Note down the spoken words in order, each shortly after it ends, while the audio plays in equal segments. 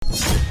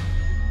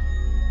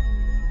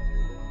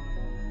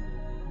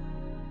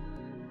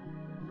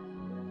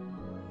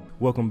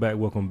Welcome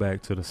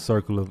back to the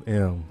Circle of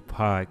M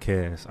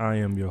podcast. I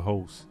am your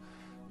host,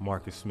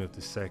 Marcus Smith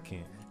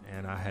II,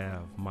 and I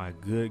have my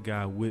good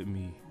guy with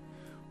me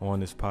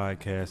on this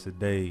podcast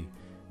today,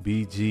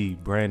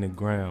 BG, Brandon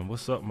Graham.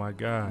 What's up, my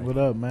guy? What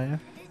up, man?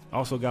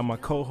 Also got my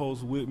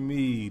co-host with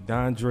me,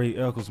 DONDRE,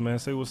 ECHOLS, man.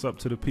 Say what's up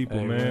to the people,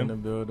 hey, man. We're in the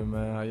building,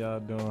 man. How y'all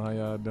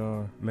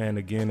doing? Man,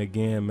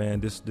 again,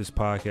 man, this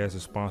podcast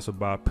is sponsored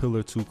by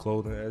Pillar 2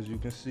 Clothing, as you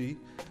can see.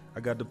 I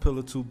got the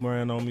Pillar 2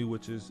 brand on me,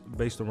 which is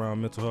based around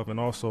mental health. And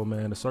also,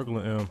 man, the Circle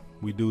of M,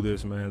 we do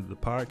this, man. The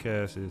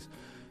podcast is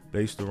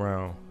based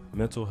around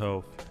mental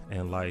health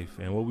and life.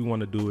 And what we want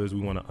to do is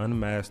we want to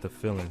unmask the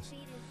feelings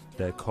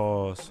that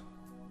cause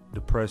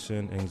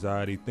depression,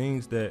 anxiety,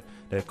 things that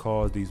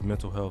cause these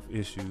mental health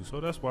issues. So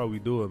that's why we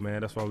do it,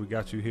 man. That's why we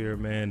got you here,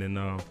 man. And,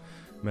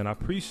 man, I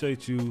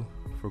appreciate you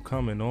for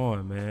coming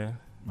on, man.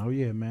 Oh,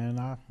 yeah,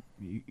 man.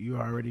 You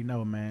already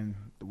know, man.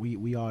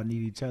 We all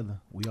need each other.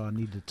 We all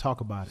need to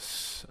talk about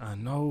it. I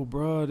know,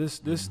 bro.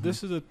 This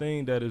is a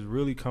thing that is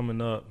really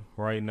coming up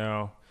right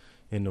now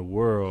in the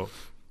world.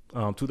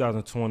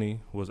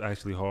 2020 was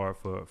actually hard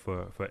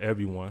for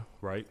everyone,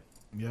 right?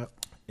 Yep.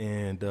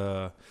 And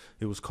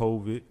it was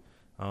COVID. It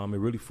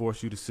really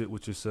forced you to sit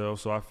with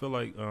yourself. So I feel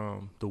like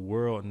the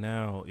world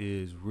now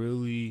is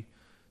really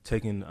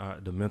taking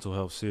the mental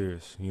health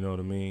serious, you know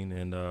what I mean?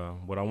 And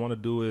what I want to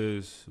do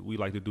is we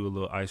like to do a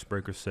little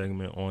icebreaker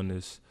segment on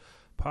this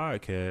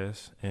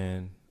podcast,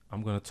 and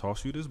I'm going to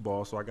toss you this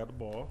ball. So I got the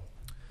ball.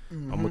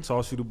 Mm-hmm. I'm going to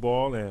toss you the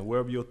ball, and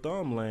wherever your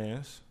thumb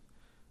lands,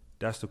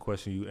 that's the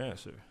question you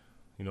answer.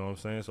 You know what I'm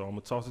saying? So I'm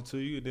going to toss it to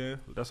you, and then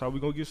that's how we're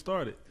going to get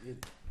started.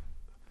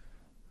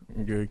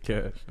 Good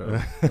catch,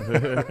 though.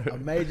 A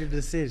major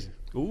decision.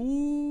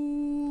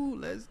 Ooh,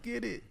 let's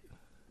get it.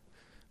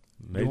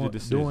 Major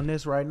decision. Doing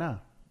this right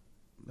now.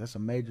 That's a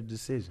major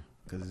decision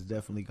because it's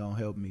definitely going to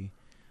help me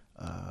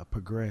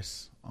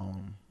progress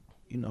on,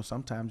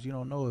 sometimes you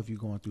don't know if you're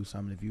going through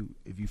something,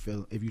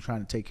 if you're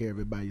trying to take care of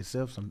it by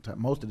yourself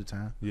most of the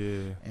time.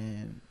 Yeah.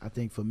 And I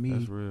think for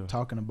me,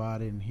 talking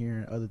about it and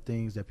hearing other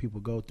things that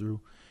people go through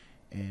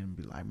and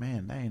be like,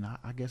 man, dang,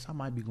 I guess I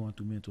might be going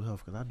through mental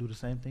health because I do the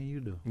same thing you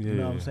do. Yeah. You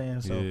know what I'm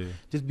saying? So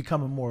just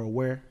becoming more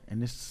aware,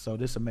 and this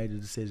is a major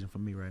decision for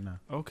me right now.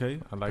 Okay.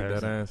 I like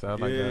that answer. Right?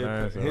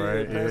 Pass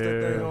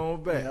that thing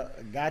on back. Yeah,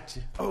 got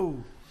you.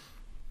 Oh.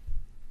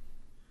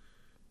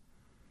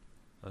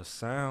 A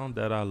sound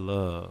that I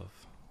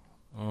love.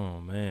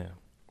 Oh, man.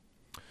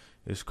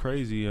 It's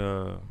crazy.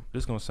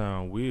 This going to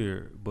sound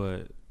weird,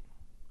 but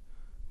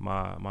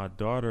my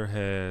daughter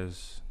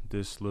has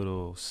this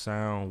little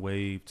sound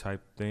wave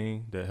type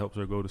thing that helps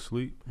her go to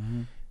sleep.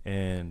 Mm-hmm.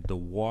 And the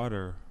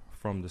water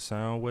from the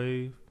sound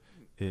wave,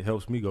 it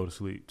helps me go to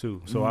sleep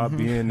too. So I'll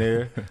be in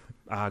there,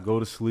 I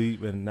go to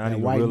sleep and not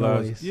even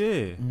realize noise.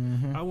 Yeah.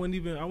 Mm-hmm. I wouldn't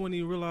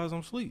even realize I'm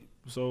asleep.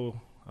 So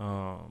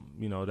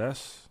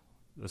that's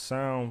the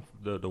sound,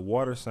 the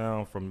water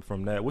sound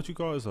from that. What you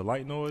call it? Is a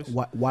light noise?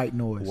 White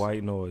noise.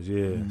 White noise,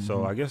 yeah. Mm-hmm.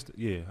 So I guess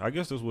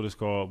that's what it's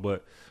called,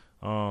 but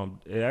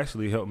it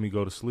actually helped me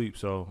go to sleep.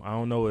 So I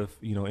don't know if,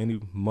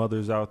 any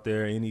mothers out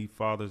there, any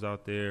fathers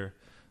out there,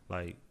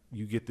 like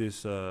you get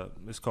this,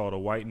 it's called a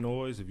white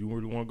noise. If you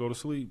really want to go to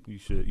sleep, you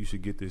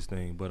should get this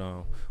thing. But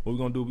what we're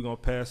going to do, we're going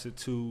to pass it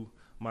to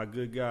my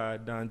good guy,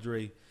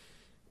 DONDRE.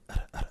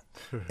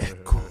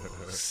 Good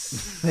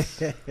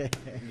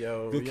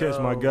catch,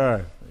 my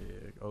guy.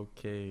 Yeah,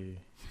 okay.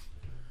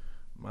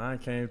 Mine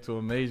came to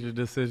a major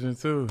decision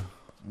too.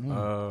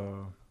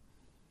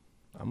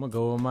 I'm going to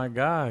go with my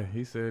guy.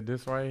 He said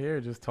this right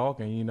here, just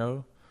talking,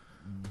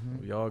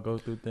 Mm-hmm. We all go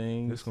through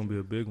things. This going to be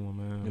a big one,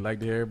 man. We like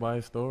to hear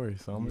everybody's story,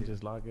 so I'm going to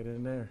just lock it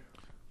in there.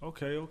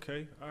 Okay. All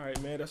right,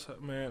 man.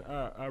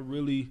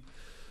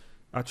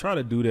 I try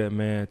to do that,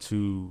 man,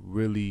 to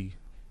really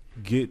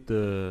get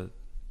the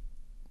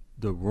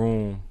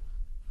room,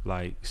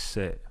 like,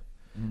 set.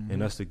 Mm-hmm.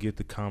 And us to get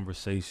the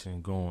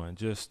conversation going,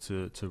 just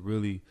to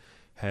really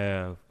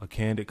have a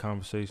candid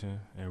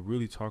conversation and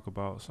really talk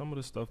about some of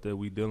the stuff that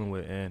we dealing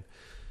with. And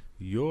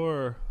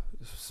your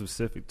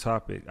specific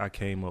topic I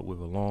came up with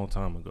a long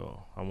time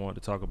ago. I wanted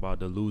to talk about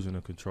delusion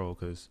of control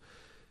because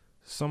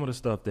some of the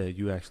stuff that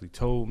you actually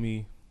told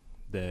me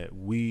that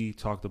we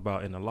talked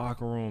about in the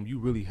locker room, you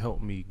really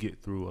helped me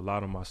get through a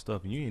lot of my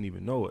stuff, and you didn't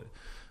even know it.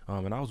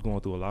 And I was going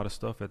through a lot of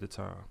stuff at the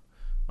time.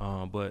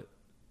 But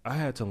I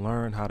had to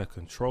learn how to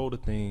control the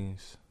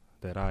things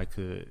that I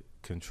could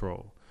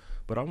control.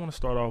 But I want to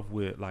start off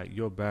with, like,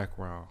 your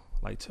background.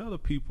 Like, tell the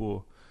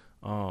people,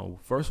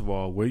 first of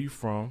all, where you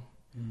from,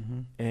 mm-hmm.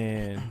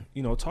 and,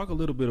 talk a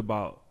little bit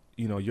about,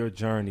 your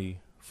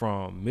journey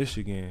from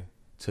Michigan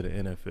to the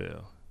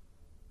NFL.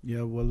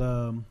 Yeah,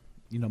 well,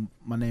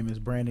 my name is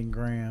Brandon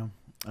Graham,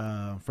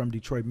 from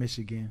Detroit,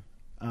 Michigan.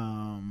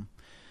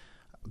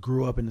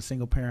 Grew up in a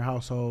single-parent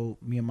household,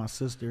 me and my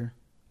sister.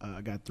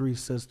 I got 3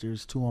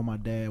 sisters, 2 on my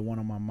dad, 1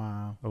 on my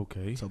mom.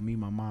 Okay. So me,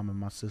 my mom, and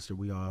my sister,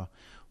 we all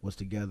was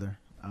together.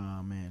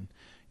 And,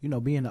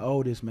 being the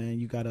oldest, man,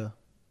 you got to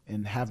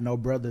and have no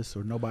brothers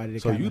or nobody to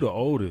So you the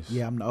oldest?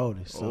 Yeah, I'm the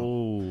oldest. So.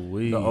 Oh,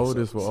 The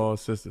oldest were all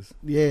sisters.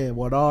 Yeah,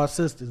 well, all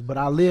sisters, but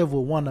I live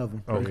with one of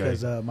them Okay.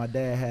 because my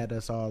dad had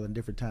us all in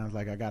different times.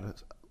 Like I got a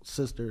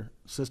sister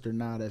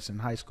now that's in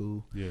high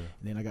school. Yeah.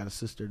 And then I got a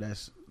sister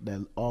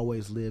that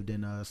always lived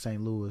in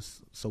St.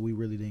 Louis, so we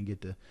really didn't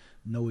get to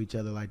know each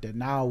other like that.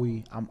 Now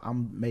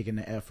I'm making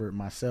the effort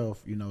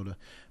myself, to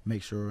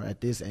make sure at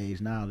this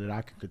age now that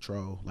I can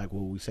control, like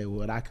what we say,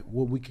 what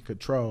we can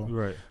control.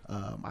 Right.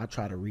 I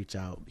try to reach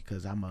out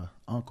because I'm a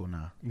uncle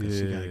now because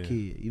she got a Yeah.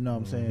 kid. You know what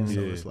I'm saying?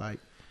 So Yeah. it's like,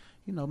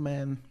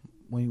 man,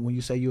 when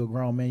you say you're a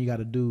grown man, you got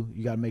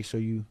to make sure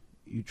you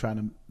trying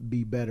to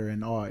be better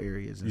in all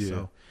areas. And Yeah.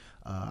 so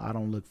I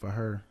don't look for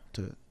her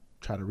to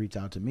try to reach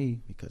out to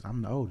me because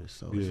I'm the oldest.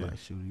 So it's Yeah. like,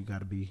 shoot, you got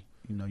to be,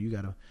 you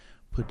got to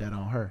put that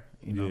on her.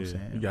 You know what I'm Yeah.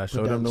 saying? You gotta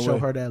Put show them the show way.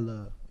 her that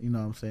love. You know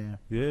what I'm saying?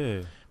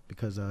 Yeah.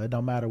 Because it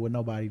don't matter what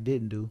nobody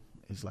didn't do.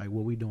 It's like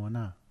what we doing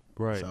now.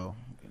 Right. So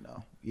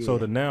yeah. So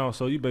the now,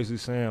 so you basically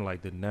saying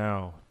like the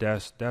now,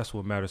 that's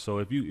what matters. So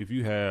if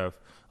you have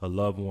a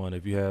loved one,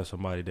 if you have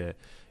somebody that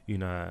you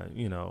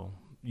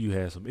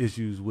had some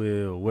issues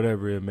with or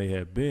whatever it may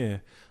have been,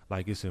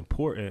 like it's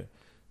important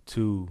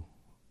to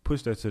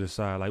push that to the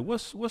side. Like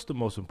what's the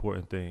most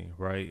important thing,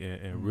 right?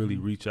 And really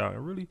reach out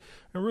and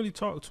really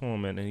talk to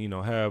them and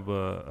have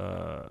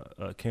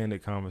a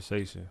candid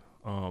conversation.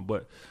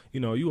 But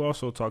you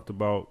also talked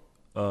about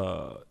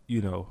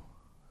you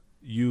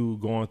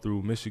going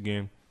through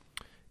Michigan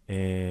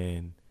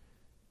and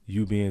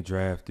you being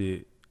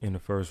drafted in the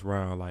first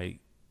round. Like,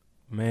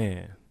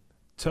 man,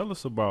 tell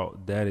us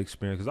about that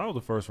experience, because I was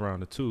the first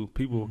rounder too.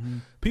 People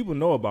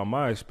know about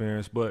my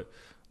experience, but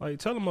like,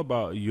 tell them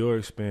about your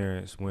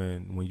experience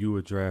when you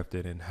were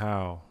drafted and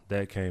how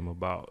that came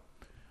about.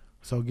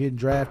 So getting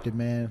drafted,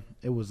 man,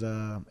 it was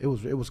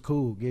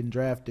cool. Getting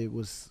drafted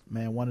was,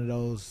 man, one of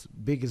those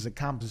biggest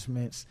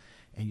accomplishments,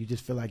 and you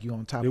just feel like you're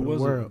on top of the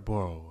world.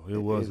 It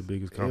was the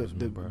biggest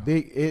accomplishment, bro.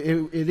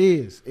 It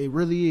is. It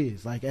really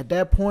is. Like at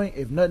that point,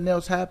 if nothing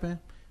else happened,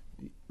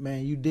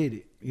 man, you did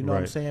it. You know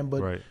what I'm saying?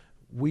 But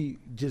we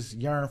just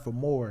yearn for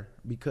more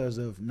because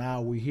of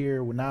now we're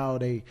here. Now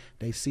they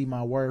see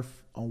my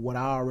worth on what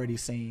I already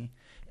seen,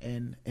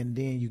 and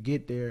then you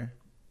get there,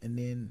 and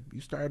then you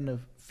starting to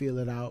feel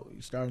it out.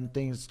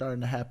 Things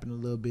starting to happen a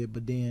little bit,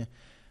 but then,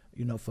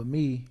 for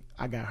me,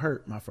 I got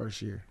hurt my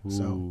first year. Ooh.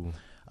 So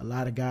a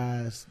lot of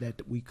guys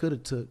that we could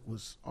have took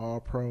was all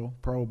Pro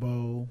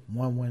Bowl,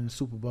 one win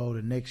Super Bowl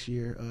the next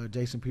year,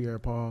 Jason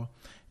Pierre-Paul.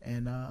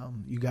 And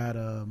you got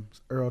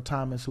Earl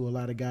Thomas, who a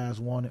lot of guys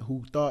wanted,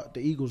 who thought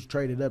the Eagles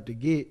traded up to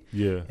get.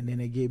 Yeah. And then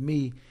they get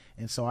me.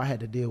 And so I had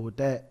to deal with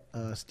that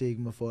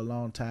stigma for a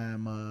long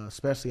time,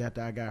 especially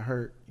after I got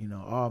hurt.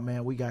 Oh,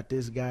 man, we got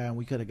this guy and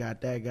we could have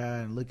got that guy,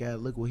 and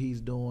look what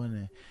he's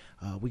doing.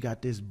 And we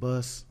got this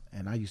bus.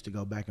 And I used to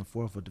go back and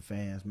forth with the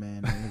fans,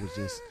 man. And it was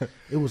just,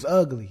 it was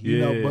ugly, you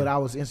know, but I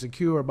was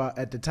insecure about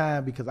at the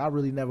time because I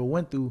really never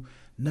went through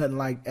nothing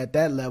like at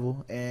that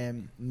level.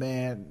 And,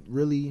 man,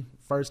 really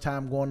first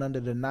time going under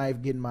the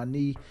knife, getting my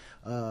knee,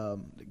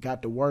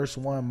 got the worst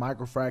one,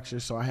 microfracture.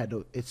 So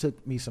it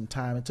took me some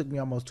time. It took me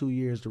almost 2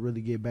 years to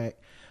really get back.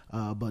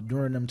 But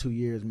during them 2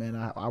 years, man,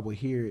 I would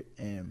hear it,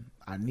 and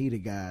I needed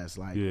guys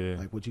like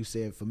what you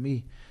said. For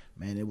me,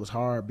 man, it was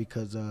hard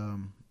because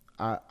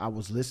I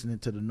was listening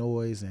to the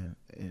noise, and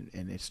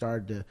it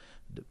started to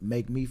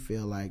make me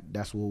feel like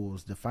that's what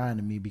was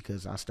defining me,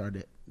 because I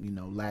started,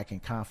 lacking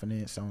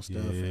confidence on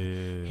stuff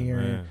and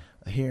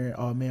hearing,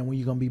 oh man, when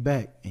you gonna be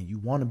back? And you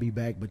want to be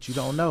back, but you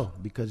don't know,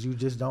 because you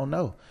just don't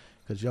know,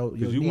 because your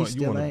knee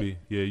still ain't.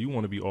 You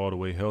want to be all the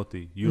way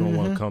healthy. You don't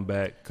want to come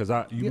back, because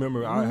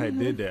remember I had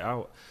did that.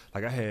 I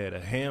had a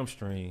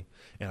hamstring,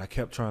 and I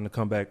kept trying to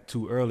come back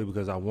too early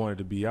because I wanted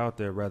to be out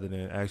there rather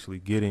than actually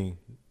getting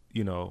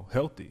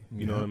healthy.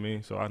 You know what I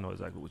mean? So I know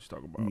exactly what you're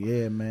talking about.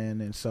 Yeah,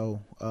 man. And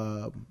so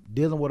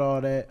dealing with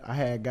all that, I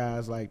had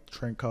guys like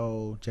Trent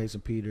Cole,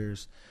 Jason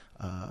Peters.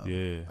 I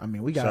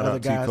mean, we got Shout other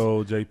out guys,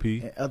 T-Cole,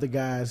 JP. and other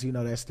guys,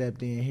 that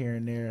stepped in here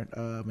and there.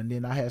 And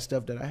then I had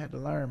stuff that I had to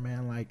learn,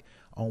 man, like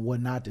on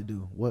what not to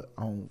do.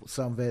 On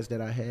some vets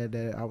that I had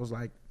that I was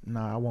like,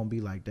 nah, I won't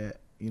be like that.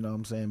 You know what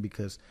I'm saying?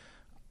 Because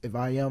if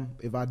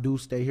I do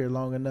stay here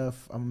long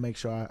enough, I'm gonna make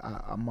sure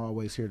I'm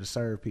always here to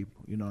serve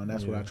people, and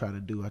that's what I try to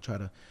do. I try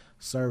to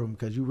serve them,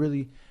 because you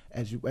really,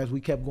 as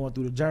we kept going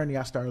through the journey,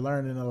 I started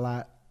learning a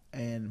lot,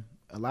 and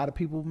a lot of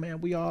people,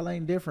 man, we all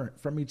ain't different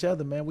from each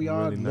other, man. We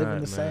all living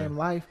the same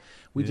life.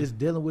 We just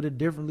dealing with it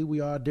differently. We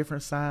all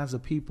different signs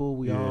of people.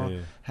 We all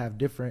have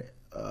different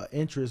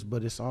interests,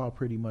 but it's all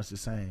pretty much the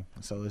same.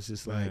 So it's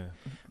just like,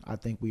 I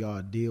think we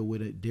all deal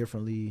with it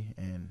differently,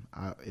 and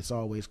it's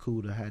always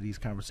cool to have these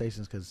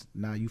conversations, because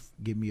now you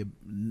give me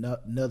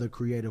another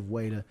creative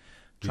way to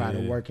try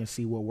to work and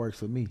see what works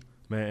for me.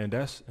 Man, and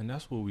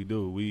that's what we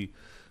do. We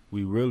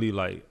really,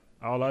 like,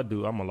 all I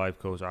do, I'm a life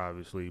coach,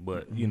 obviously,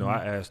 but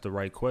I ask the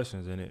right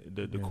questions, and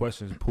the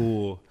questions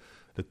pull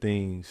the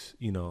things,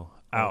 you know,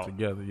 out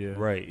together. Yeah.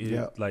 Right.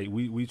 Yep. Like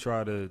we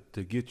try to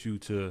get you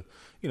to,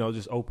 you know,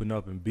 just open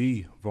up and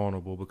be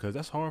vulnerable, because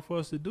that's hard for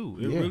us to do.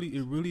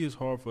 It really is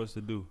hard for us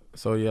to do.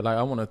 So yeah, like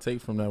I want to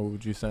take from that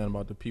what you're saying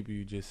about the people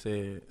you just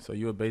said. So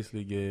you would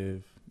basically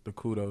give the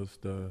kudos,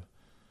 the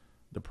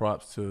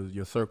props to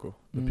your circle,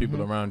 the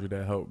people around you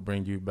that help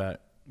bring you back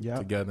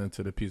together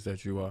into the piece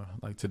that you are,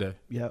 like today.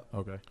 Yep.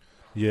 Okay.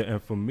 Yeah,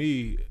 and for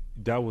me,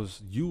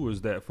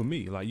 that for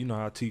me. Like, you know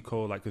how T.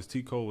 Cole, like, because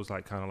T. Cole was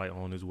like kind of like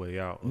on his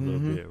way out a little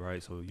bit,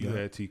 right? So you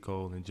had T.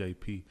 Cole and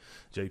JP.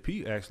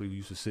 JP actually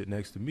used to sit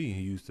next to me.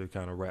 He used to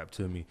kind of rap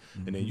to me,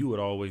 and then you would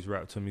always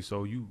rap to me.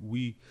 So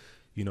you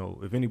know,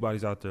 if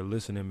anybody's out there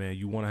listening, man,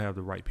 you want to have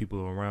the right people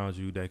around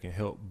you that can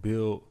help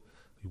build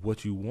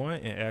what you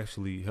want and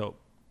actually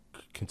help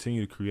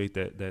continue to create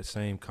that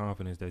same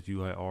confidence that you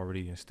had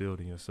already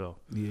instilled in yourself.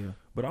 Yeah.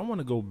 But I want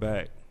to go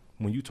back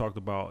when you talked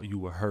about you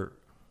were hurt,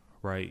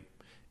 right?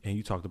 And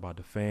you talked about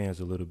the fans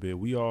a little bit.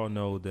 We all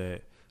know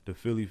that the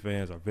Philly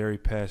fans are very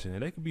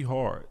passionate. They can be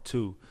hard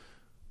too.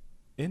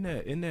 In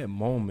that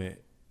moment,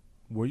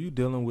 were you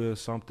dealing with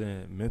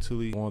something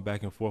mentally, going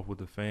back and forth with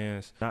the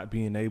fans, not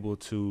being able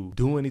to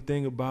do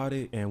anything about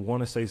it and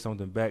want to say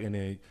something back, and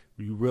then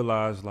you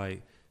realize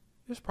like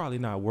it's probably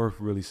not worth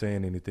really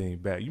saying anything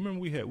back? You remember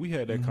we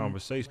had that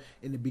conversation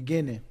in the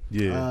beginning.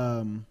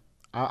 Yeah.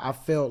 I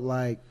felt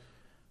like,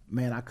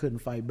 man, I couldn't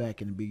fight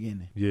back in the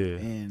beginning. Yeah.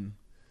 And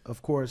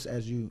of course,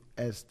 as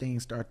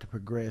things start to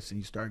progress and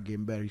you start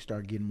getting better, you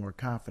start getting more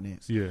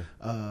confidence. Yeah.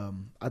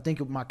 I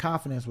think my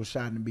confidence was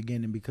shot in the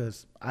beginning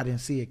because I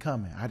didn't see it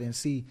coming. I didn't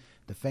see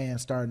the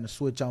fans starting to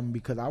switch on me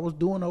because I was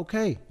doing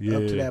okay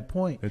up to that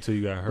point. Until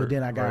you got hurt. But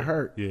then I got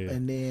hurt. Yeah.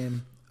 And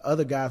then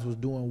other guys was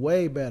doing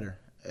way better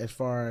as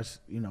far as,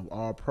 you know,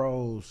 all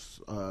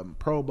pros,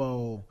 Pro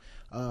Bowl.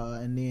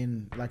 And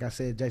then, like I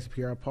said, Jason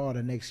Pierre-Paul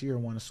the next year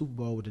won a Super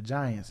Bowl with the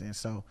Giants. And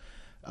so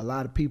a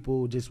lot of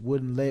people just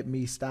wouldn't let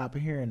me stop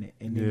hearing it.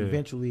 And then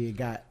eventually it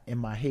got in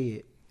my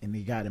head and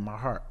it got in my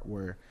heart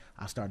where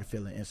I started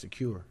feeling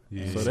insecure.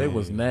 Yeah. So they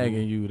was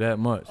nagging you that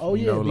much? Oh,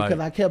 yeah, know, because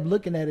like, I kept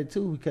looking at it,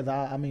 too, because,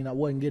 I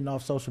wasn't getting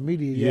off social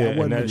media yet. I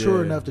wasn't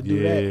mature enough to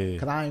do that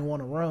because I ain't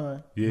want to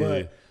run. Yeah.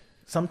 But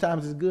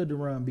sometimes it's good to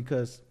run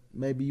because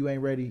maybe you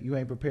ain't ready, you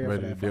ain't prepared for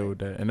that to deal with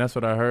that. And that's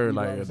what I heard,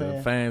 you know like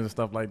the fans and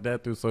stuff like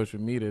that through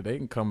social media, they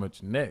can come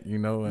at your neck, you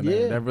know, and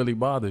that really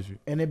bothers you.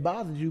 And it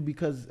bothers you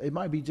because it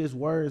might be just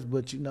words,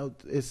 but you know,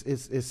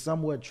 it's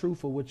somewhat true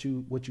for what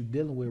you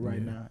dealing with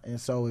right now. And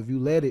so if you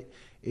let it,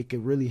 it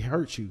could really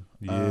hurt you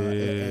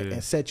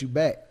and set you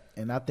back.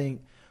 And I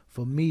think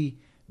for me,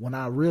 when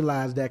I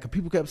realized that, because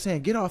people kept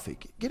saying, get off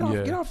it, get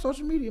off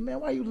social media, man.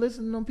 Why you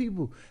listening to them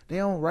people? They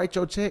don't write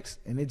your checks.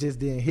 And it just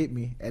didn't hit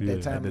me at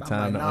that time. At the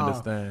time to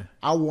understand.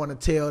 I want to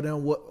tell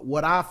them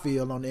what I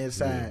feel on the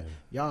inside.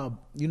 Y'all,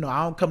 you know,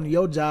 I don't come to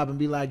your job and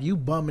be like, you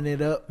bumming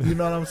it up. You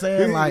know what I'm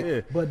saying?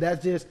 Like, but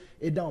that's just,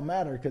 it don't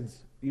matter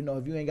because, you know,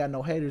 if you ain't got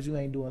no haters, you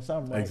ain't doing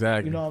something right.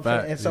 Exactly. You know what I'm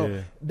saying? And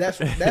so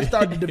that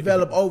started to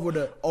develop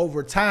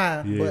over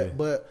time.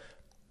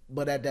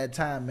 But at that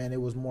time, man, it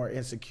was more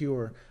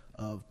insecure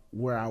of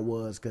where I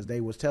was because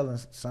they was telling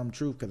some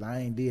truth because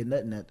I ain't did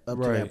nothing up to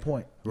that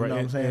point. You know what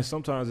I'm saying? And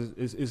sometimes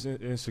it's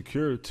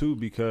insecure too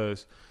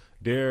because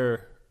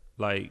they're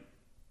like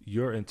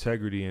your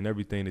integrity and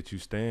everything that you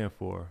stand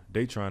for,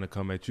 they trying to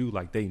come at you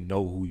like they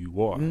know who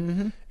you are.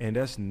 And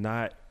that's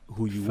not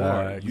who you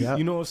are.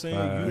 You know what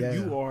I'm saying?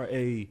 You are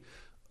a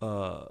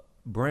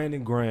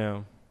Brandon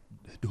Graham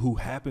who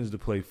happens to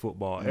play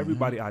football.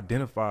 Everybody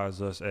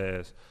identifies us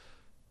as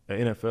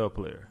an NFL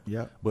player.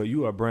 But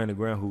you are Brandon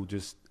Graham who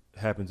just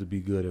happen to be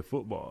good at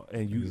football,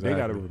 and they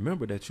got to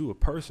remember that you a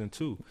person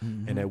too,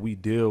 and that we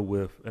deal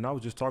with. And I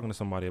was just talking to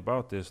somebody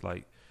about this,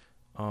 like,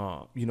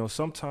 you know,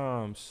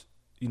 sometimes,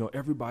 you know,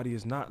 everybody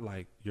is not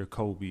like your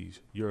Kobe's,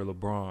 your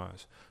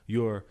LeBron's,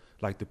 your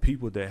like the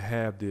people that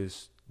have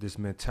this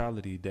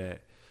mentality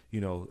that,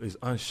 you know, is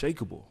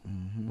unshakable,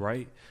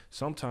 right?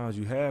 Sometimes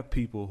you have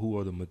people who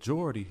are the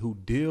majority who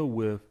deal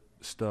with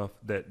stuff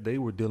that they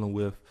were dealing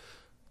with,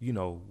 you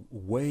know,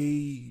 way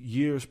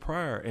years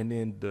prior, and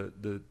then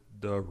the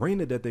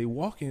arena that they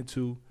walk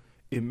into,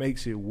 it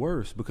makes it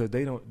worse because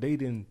they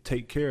didn't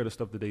take care of the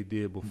stuff that they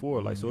did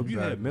before. Like, so if you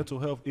had mental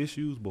health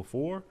issues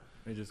before,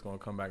 it's just gonna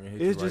come back and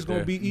hit you. It's just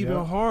gonna be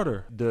even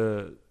harder.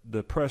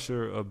 The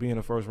pressure of being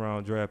a first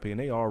round draft pick, and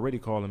they already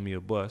calling me a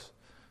bust,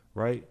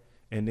 right?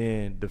 And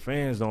then the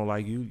fans don't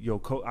like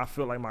you. I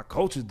feel like my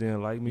coaches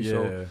didn't like me.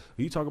 So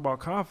you talk about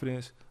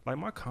confidence, like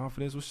my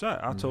confidence was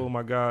shot. I told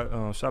my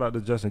guy, shout out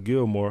to Justin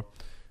Gilmore.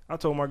 I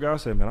told my guy, I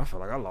said, man, I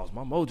feel like I lost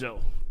my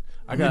mojo.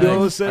 I gotta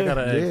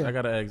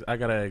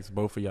ask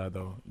both of y'all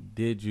though.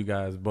 Did you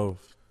guys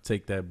both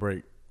take that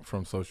break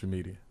from social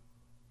media?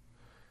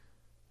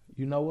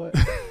 You know what?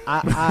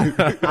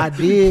 I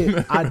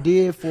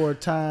did for a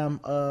time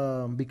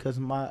because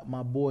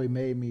my boy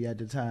made me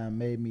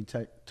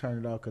turn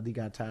it off because he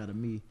got tired of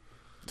me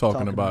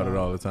talking about it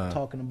all the time.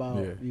 Talking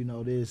about you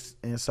know this,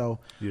 and so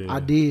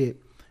I did,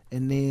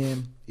 and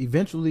then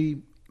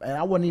eventually, and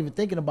I wasn't even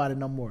thinking about it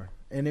no more.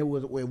 And it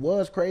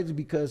was crazy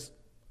because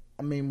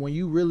I mean, when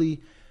you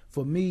really,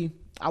 for me,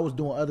 I was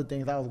doing other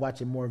things. I was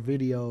watching more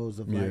videos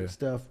of like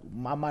stuff.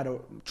 I might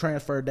have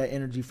transferred that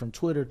energy from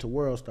Twitter to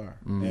WorldStar,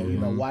 and you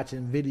know,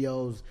 watching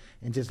videos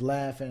and just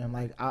laughing. And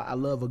like, I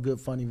love a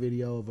good funny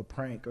video of a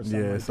prank or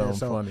something like that.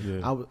 So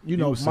funny. I, you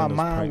know, my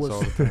mind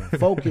was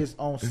focused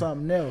on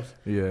something else.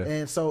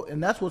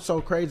 And that's what's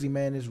so crazy,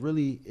 man. It's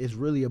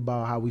really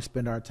about how we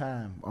spend our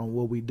time on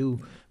what we do.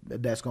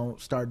 That's gonna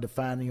start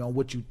defining on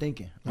what you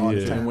thinking all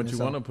the time, and what you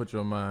want to put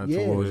your mind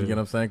towards. You get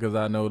what I'm saying? Because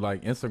I know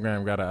like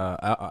Instagram got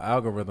a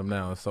algorithm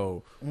now,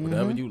 so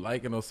whatever you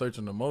liking or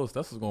searching the most,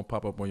 that's what's gonna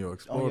pop up on your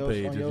explore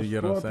page. If you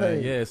get what I'm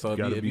saying? Yeah. So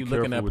if you're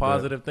looking at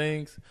positive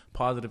things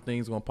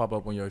gonna pop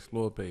up on your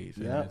explore page.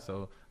 Yeah.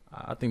 So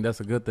I think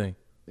that's a good thing.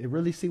 It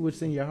really see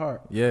what's in your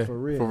heart. Yeah, for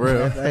real. For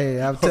real.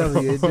 Hey, I'm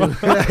telling you, it do.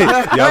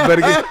 Y'all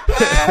better get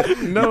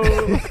no.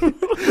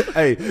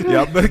 Hey,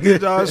 y'all better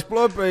get y'all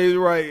explore page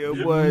right,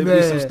 boy.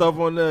 There's some stuff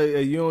on there.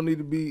 Hey, you don't need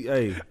to be.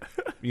 Hey,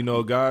 you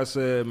know, God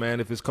said,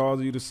 man, if it's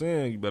causing you to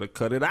sin, you better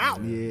cut it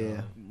out.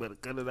 Yeah, you better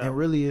cut it out. And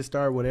really, it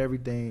start with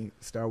everything.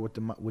 Start with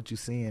what you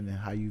seeing and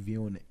how you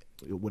viewing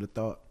it with a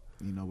thought.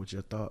 You know, with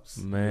your thoughts.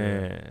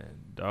 Man,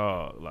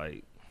 dog,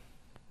 like.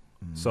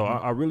 So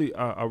I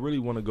really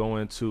want to go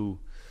into.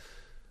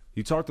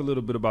 You talked a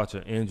little bit about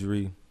your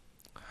injury,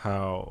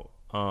 how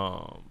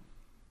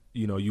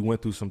you know, you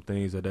went through some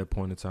things at that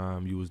point in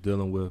time. You was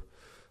dealing with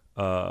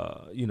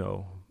you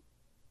know,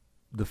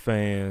 the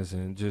fans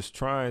and just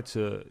trying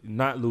to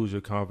not lose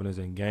your confidence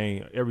and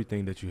gain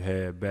everything that you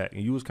had back.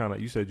 And you was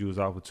you said you was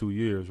out for 2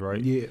 years,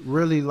 right? Yeah,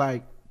 really.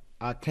 Like,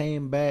 I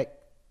came back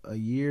a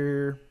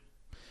year.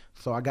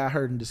 So I got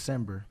hurt in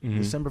December.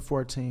 December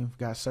 14th,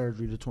 got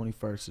surgery the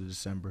 21st of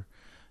December.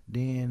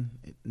 Then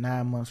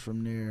 9 months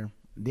from there.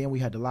 Then we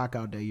had the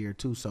lockout that year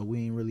too, so we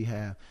didn't really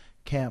have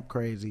camp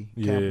crazy.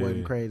 Camp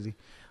wasn't crazy.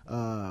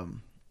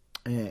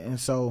 And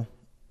so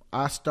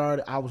I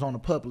was on the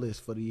PUP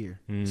list for the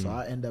year. So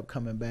I ended up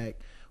coming back,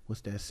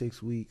 what's that,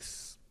 6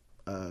 weeks,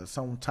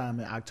 sometime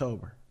in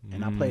October.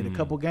 And I played a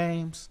couple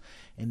games,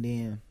 and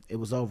then it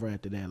was over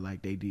after that.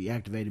 Like, they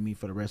deactivated me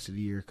for the rest of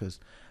the year because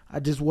I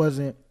just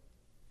wasn't.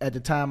 At the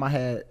time, I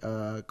had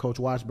Coach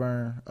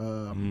Washburn,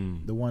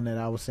 the one that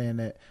I was saying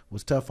that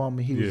was tough on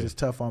me. He was just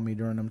tough on me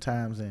during them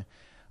times. And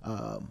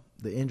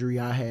the injury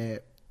I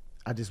had,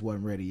 I just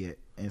wasn't ready yet.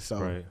 And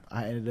so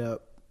I ended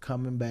up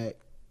coming back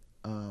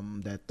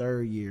that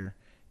third year.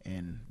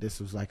 And this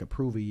was like a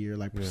prove a year,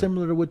 like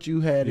similar to what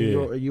you had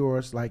in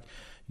yours. Like,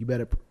 you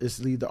better,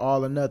 it's either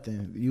all or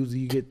nothing. Usually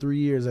you get 3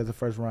 years as a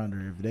first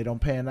rounder. If they don't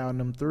pan out in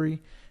them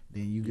 3,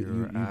 then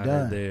you're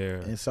done. There.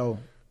 And so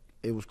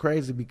it was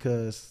crazy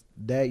because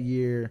that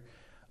year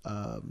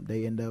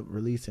they end up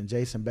releasing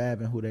Jason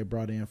Babin, who they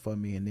brought in for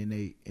me, and then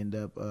they end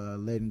up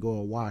letting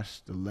go of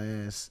Wash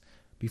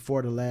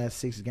before the last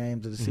 6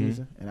 games of the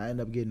season, and I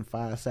ended up getting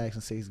 5 sacks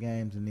in 6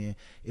 games, and then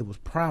it was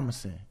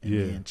promising, and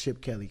then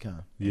Chip Kelly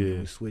come, and then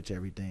we switch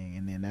everything,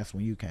 and then that's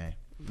when you came.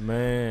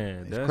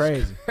 Man, it's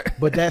crazy.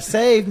 But that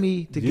saved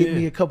me to get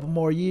me a couple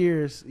more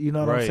years, you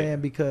know what I'm saying?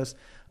 Because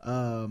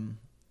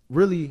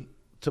really,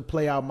 to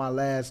play out my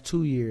last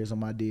 2 years on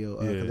my deal,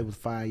 because it was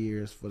 5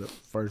 years for the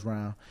first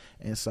round,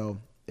 and so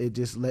it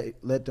just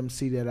let them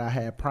see that I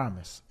had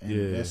promise,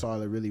 and that's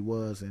all it really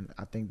was. And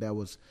I think that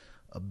was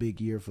a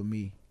big year for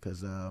me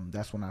because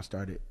that's when I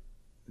started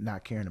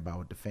not caring about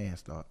what the fans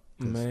thought.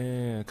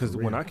 Man, because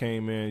when I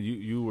came in,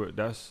 you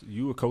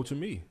were coaching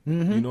me.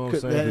 You know what I'm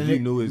saying? Because you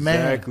knew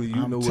exactly,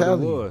 you knew what it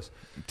was.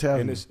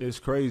 And it's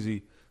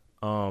crazy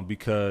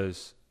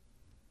because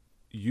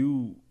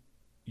you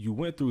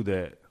went through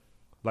that.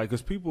 Like,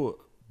 because people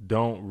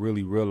don't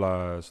really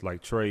realize,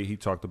 like Trey, he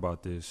talked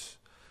about this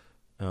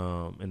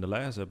in the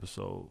last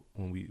episode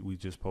when we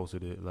just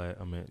posted it,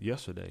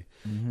 yesterday.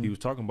 He was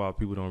talking about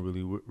people don't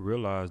really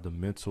realize the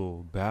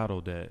mental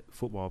battle that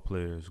football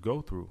players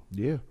go through.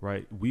 Yeah.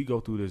 Right? We go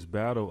through this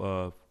battle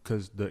of,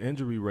 because the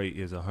injury rate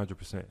is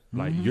 100%.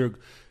 Like,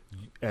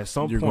 at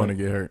some point, going to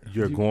get hurt.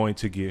 You're going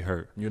to get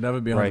hurt. You'll never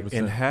be 100%. Right?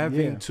 And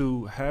having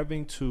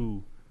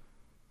to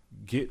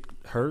get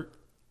hurt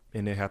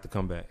and then have to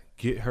come back.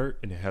 Get hurt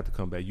and then have to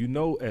come back. You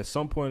know, at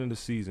some point in the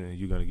season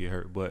you're gonna get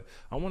hurt. But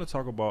I want to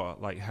talk about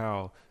like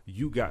how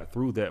you got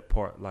through that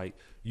part. Like,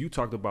 you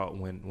talked about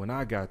when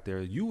I got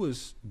there, you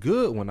was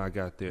good when I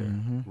got there,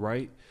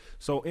 right?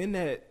 So in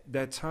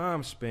that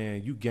time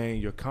span, you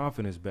gained your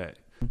confidence back.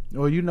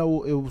 Well, you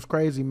know, it was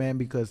crazy, man,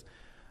 because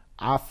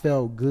I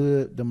felt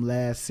good them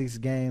last 6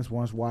 games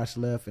once Wash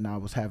left and I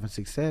was having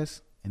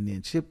success, and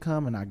then Chip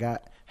come and I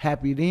got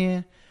happy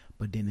then,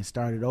 but then it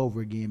started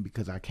over again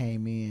because I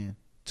came in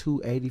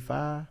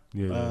 285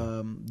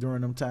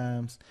 during them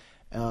times.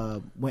 He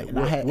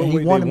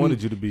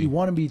wanted you to be. He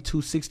wanted me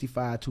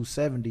 265,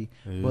 270,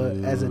 but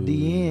as a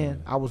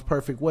DN, I was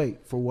perfect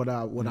weight for what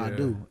I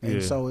do,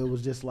 and so it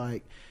was just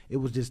like, it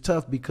was just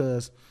tough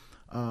because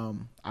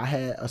I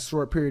had a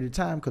short period of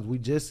time because we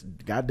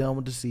just got done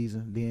with the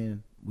season.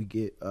 Then we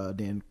get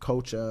then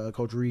Coach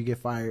Reed get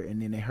fired,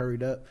 and then they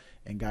hurried up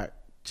and got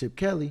Chip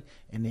Kelly,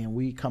 and then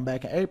we come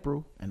back in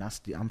April, and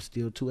I'm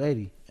still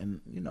 280.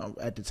 And you know,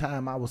 at the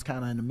time, I was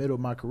kind of in the middle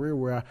of my career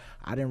where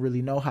I didn't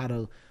really know how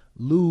to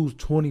lose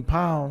 20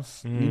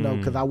 pounds, you know,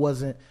 because I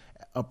wasn't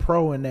a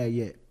pro in that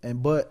yet.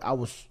 But I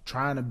was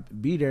trying to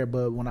be there.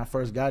 But when I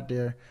first got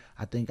there,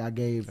 I think I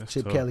gave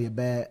Chip Kelly a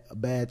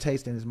bad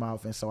taste in his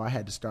mouth, and so I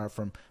had to start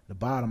from the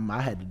bottom.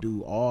 I had to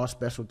do all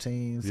special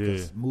teams,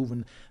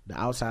 moving the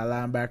outside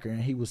linebacker,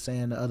 and he was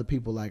saying to other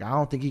people like, I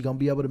don't think he's gonna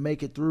be able to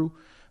make it through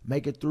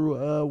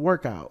a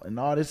workout and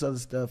all this other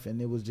stuff. And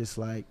it was just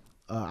like,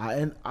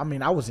 I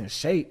mean, I was in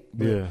shape,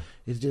 but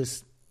it's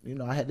just, you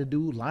know, I had to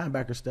do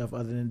linebacker stuff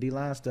other than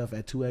D-line stuff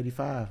at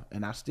 285,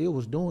 and I still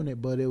was doing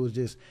it, but it was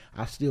just,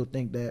 I still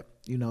think that,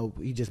 you know,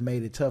 he just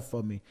made it tough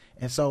for me.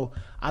 And so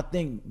I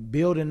think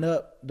building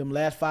up them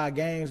last 5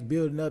 games,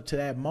 building up to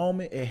that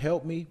moment, it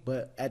helped me,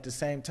 but at the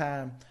same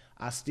time,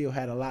 I still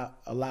had a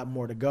lot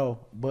more to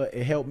go. But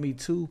it helped me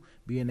too,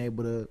 being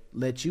able to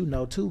let you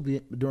know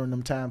too during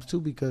them times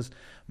too, because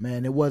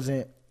man,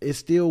 it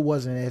still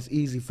wasn't as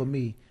easy for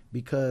me,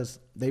 because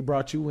they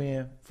brought you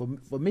in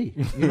for me.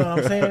 You know what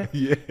I'm saying?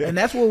 Yeah. And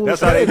that's what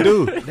that's how they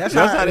do. That's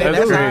how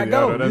I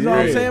go. You know what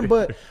I'm saying?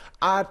 But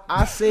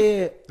I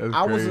said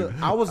I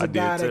was a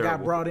guy that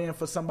got brought in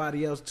for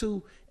somebody else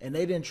too, and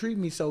they didn't treat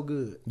me so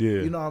good. Yeah.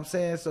 You know what I'm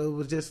saying? So it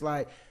was just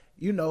like,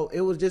 you know,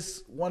 it was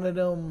just one of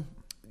them.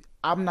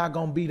 I'm not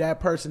going to be that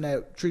person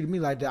that treated me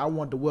like that. I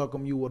want to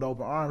welcome you with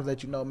open arms,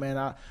 let you know, man,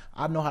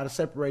 I know how to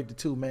separate the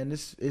two, man.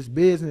 It's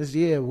business.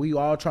 Yeah, we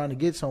all trying to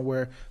get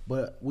somewhere,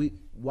 but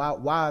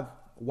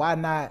why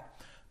not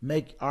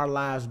make our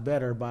lives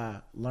better by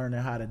learning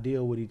how to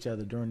deal with each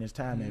other during this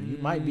time? And you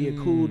might be a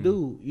cool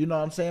dude, you know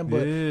what I'm saying?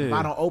 But if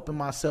I don't open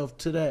myself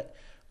to that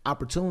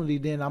opportunity,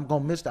 then I'm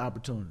going to miss the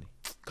opportunity.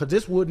 Because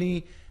this wouldn't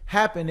even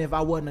happen if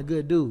I wasn't a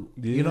good dude.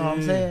 You know what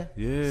I'm saying?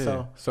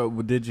 Yeah. So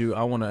did you,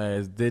 I want to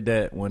ask, did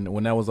that,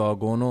 when that was all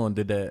going on,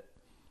 did that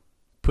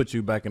put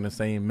you back in the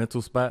same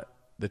mental spot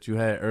that you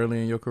had early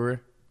in your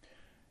career?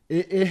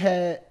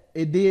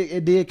 It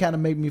did kind of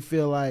make me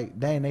feel like,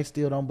 dang, they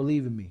still don't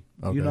believe in me.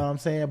 Okay. You know what I'm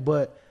saying?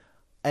 But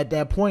at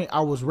that point,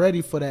 I was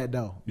ready for that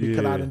though,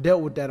 because I done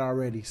dealt with that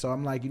already. So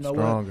I'm like, you know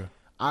what?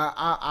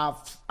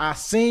 I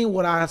seen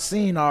what I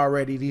seen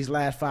already these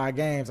last 5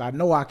 games. I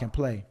know I can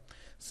play.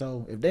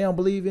 So if they don't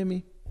believe in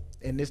me,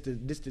 and this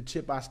the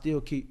chip I still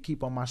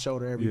keep on my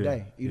shoulder every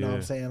day. You know what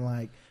I'm saying?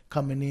 Like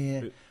coming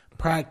in,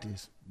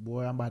 practice.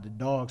 Boy, I'm about to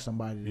dog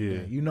somebody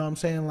today. You know what I'm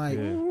saying? Like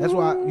that's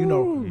why, you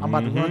know, I'm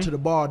about to run to the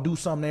ball, do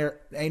something there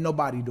ain't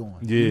nobody doing.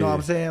 You know what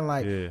I'm saying?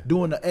 Like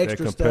doing the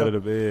extra that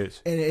competitive edge.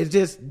 And it's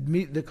just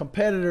me, the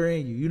competitor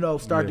in you, you know,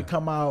 start to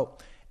come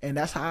out. And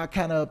that's how I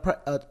kind of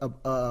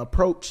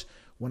approach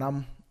when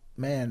I'm,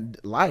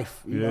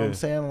 life. You know what I'm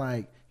saying?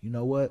 Like, you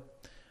know what?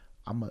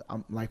 I'm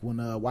like when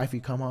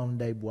wifey come home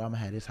today, boy, I'm gonna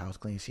have this house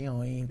clean. She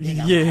don't even think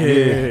I'm I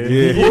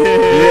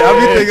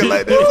be thinking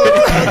like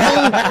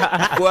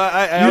that. Well,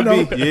 I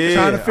be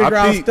trying to figure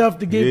out stuff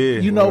to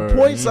get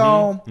points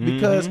on,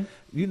 because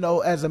you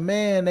know, as a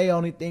man, we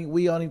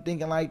only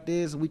thinking like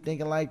this, we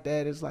thinking like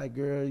that. It's like,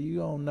 girl, you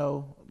don't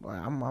know.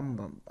 I'm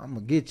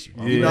gonna get you.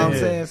 You know what I'm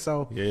saying?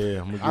 So I'm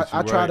gonna get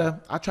you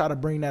I try to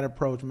bring that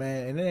approach,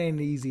 man, and it ain't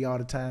easy all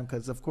the time,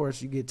 because of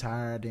course you get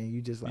tired and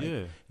you just like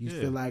you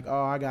feel like,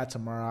 oh, I got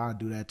tomorrow, I'll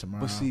do that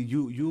tomorrow. But see,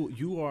 you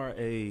are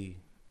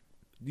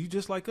you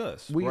just like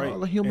us. We right?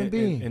 all a human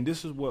being, and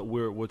this is what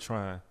we're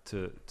trying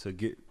to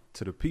get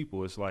to the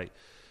people. It's like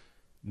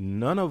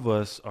none of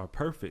us are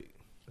perfect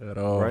at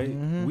all, right?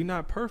 We're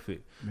not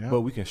perfect,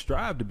 but we can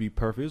strive to be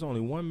perfect. There's only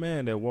one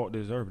man that walked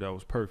this earth that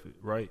was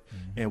perfect, right?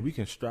 And we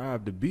can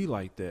strive to be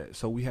like that.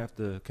 So we have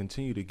to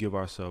continue to give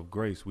ourselves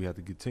grace. We have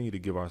to continue to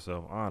give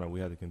ourselves honor. We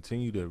have to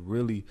continue to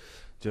really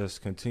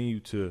just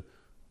continue to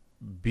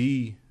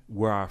be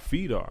where our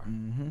feet are,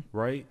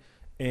 right?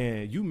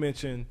 And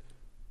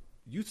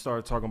you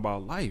started talking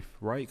about life,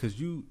 right? Because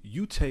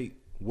you take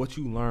what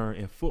you learn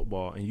in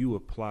football and you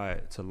apply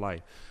it to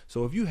life.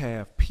 So if you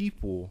have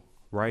people,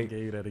 right? I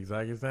gave you that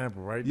exact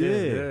example right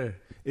there. Yeah.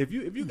 If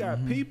you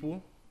got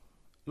people,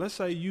 let's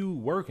say you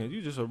working,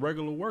 you just a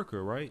regular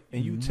worker, right?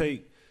 And you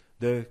take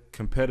the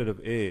competitive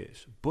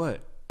edge,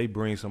 but they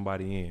bring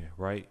somebody in,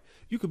 right?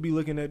 You could be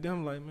looking at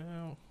them like,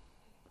 man,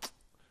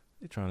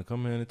 they're trying to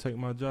come in and take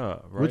my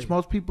job, right? Which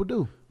most people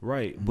do.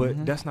 Right.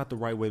 But that's not the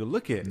right way to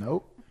look at it.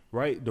 Nope.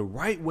 Right? The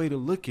right way to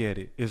look at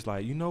it is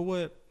like, you know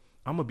what?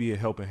 I'm going to be a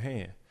helping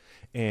hand.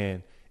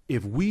 And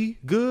if we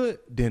good,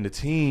 then the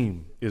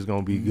team is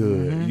gonna be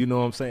good. You know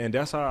what I'm saying?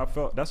 That's how I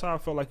felt. That's how I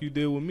felt like you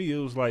did with me. It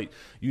was like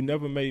you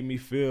never made me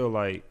feel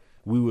like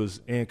we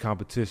was in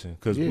competition,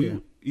 because we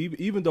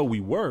even though we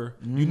were,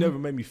 you never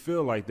made me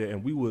feel like that.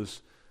 And we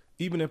was,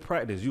 even in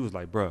practice, you was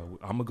like, bro,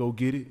 I'm gonna go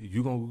get it.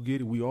 You gonna go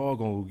get it. We all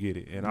gonna go get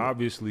it. And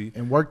obviously,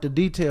 and work the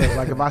details.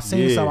 Like if I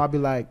seen something, I'd be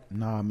like,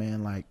 nah,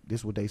 man, like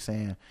this is what they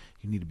saying.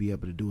 You need to be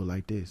able to do it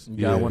like this.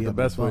 I want the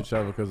best for each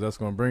other, because that's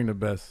gonna bring the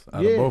best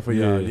out of both of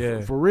y'all.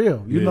 Yeah, for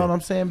real. You know what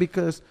I'm saying?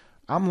 Because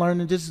I'm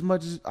learning just as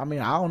much as, I mean,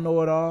 I don't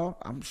know it all.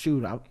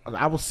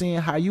 I was seeing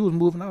how you was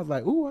moving. I was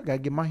like, ooh, I gotta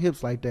get my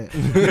hips like that.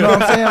 You know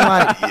what I'm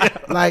saying?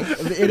 Like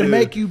it'll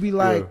make you be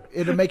like,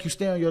 it'll make you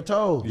stay on your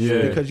toes.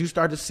 Yeah. Because you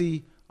start to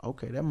see,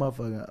 okay, that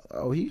motherfucker,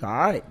 oh, he all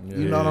right.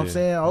 You know what I'm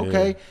saying?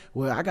 Okay,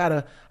 well, I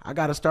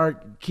gotta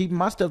start keeping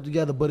my stuff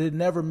together. But it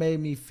never made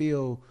me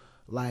feel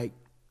like,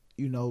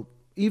 you know,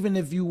 even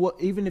if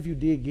you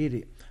did get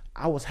it,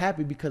 I was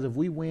happy because if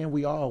we win,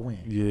 we all win.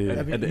 Yeah.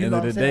 At the end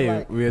of the day,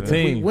 like, we're a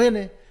team. We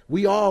winning,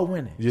 we all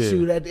winning. Yeah.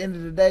 Shoot, at the end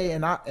of the day,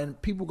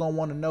 and people gonna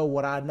want to know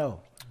what I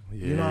know.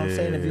 Yeah. You know what I'm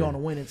saying? If you're on a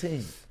winning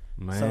team,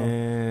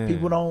 man.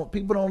 So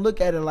people don't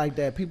look at it like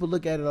that. People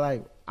look at it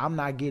like, I'm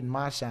not getting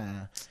my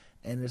shine.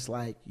 And it's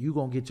like, you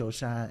gonna get your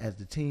shine as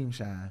the team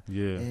shine.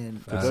 Yeah.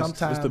 And it's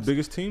sometimes the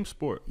biggest team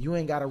sport. you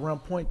ain't got to run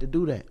point to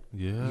do that.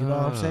 Yeah. You know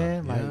what I'm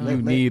saying? Like, Yeah.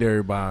 You need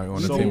everybody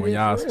on the So team when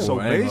y'all score. So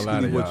I ain't gonna lie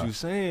to basically, what y'all. you're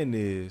saying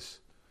is,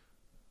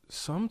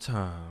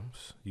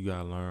 sometimes you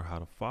gotta learn how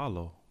to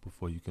follow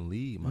before you can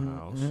lead,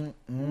 Miles. You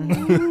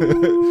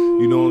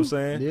know what I'm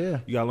saying? Yeah.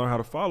 You gotta learn how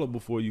to follow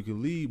before you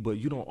can lead, but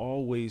you don't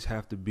always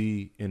have to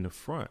be in the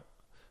front,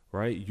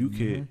 right? You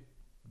could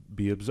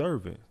be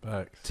observant,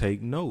 Facts.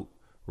 take note,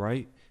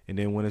 right? And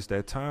then when it's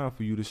that time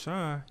for you to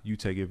shine, you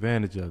take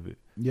advantage of it,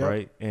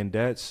 right? And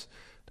that's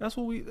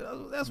what we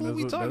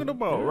talking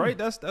about, right?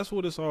 That's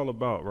what it's all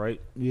about, right?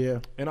 Yeah.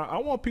 And I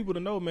want people to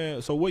know,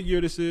 man. So what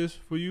year this is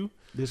for you?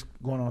 This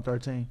going on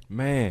 13.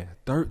 Man,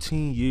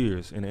 13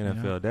 years in the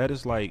NFL. Yeah. That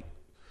is like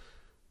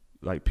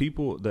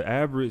people. The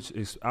average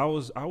is. I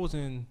was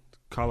in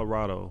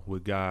Colorado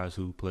with guys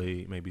who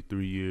played maybe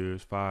 3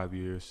 years, 5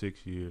 years,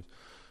 6 years.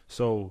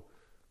 So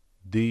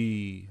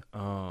the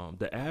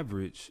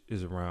average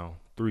is around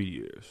 3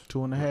 years.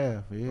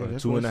 2.5. Yeah.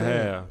 That's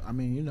 2.5. I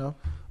mean, you know,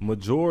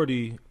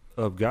 Majority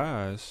of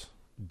guys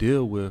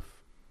deal with.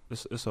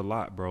 It's a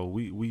lot, bro.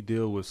 We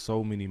deal with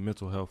so many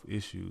mental health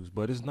issues,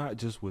 but it's not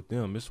just with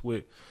them. It's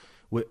with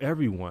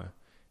everyone.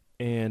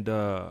 And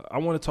I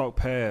want to talk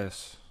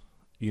past,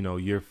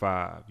 year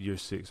 5, year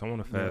 6. I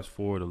want to fast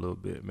forward a little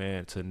bit,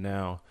 man, to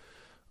now.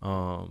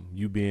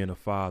 You being a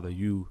father,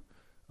 you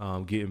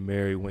getting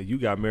married. When you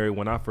got married,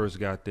 when I first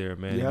got there,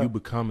 man, you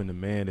becoming the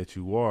man that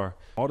you are.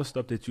 All the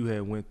stuff that you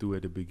had went through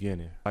at the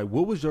beginning. Like,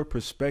 what was your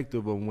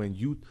perspective of when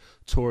you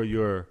tore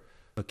your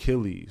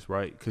Achilles,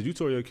 right? Because you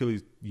tore your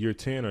Achilles year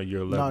 10 or year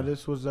 11? No,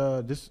 this was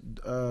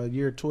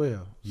year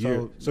 12.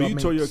 So you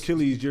tore your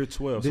Achilles year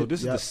 12. So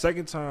this is the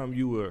second time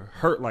you were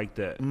hurt like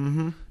that.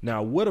 Mm-hmm.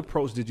 Now, what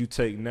approach did you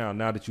take now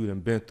that you done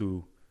been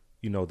through,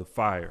 the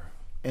fire?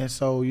 And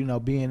so,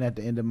 being at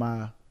the end of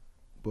my,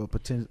 well,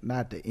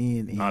 not the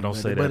end. I don't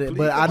say that.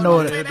 But I know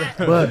it.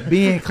 But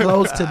being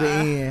close to the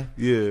end,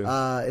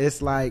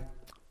 it's like,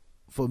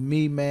 for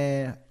me,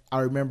 man, I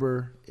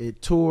remember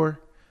it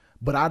tore.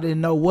 But I didn't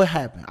know what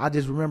happened. I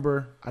just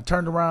remember I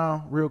turned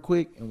around real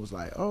quick and was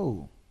like,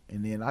 oh.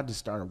 And then I just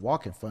started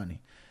walking funny.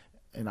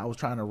 And I was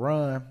trying to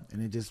run,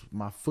 and it just,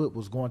 my foot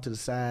was going to the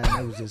side. And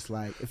it was just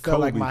like, it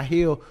felt like my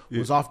heel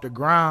was off the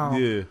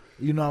ground. Yeah.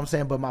 You know what I'm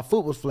saying? But my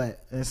foot was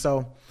flat. And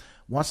so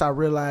once I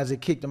realized,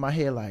 it kicked in my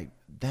head like,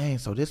 dang,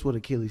 so this what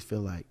Achilles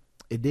feel like.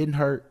 It didn't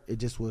hurt. It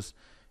just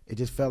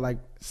felt like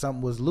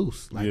something was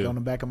loose, like on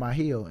the back of my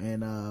heel.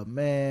 And,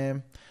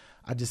 man,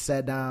 I just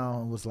sat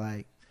down and was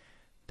like,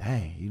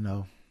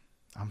 dang,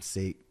 I'm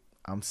sick.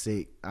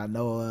 I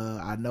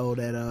know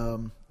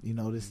that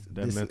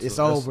it's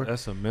over.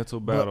 That's a mental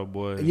battle,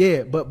 boy.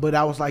 Yeah, but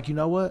I was like, you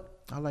know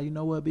what?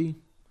 B?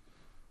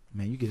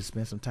 Man, you get to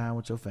spend some time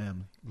with your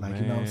family. Like,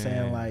 you know what I'm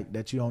saying? Like,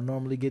 that you don't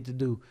normally get to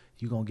do.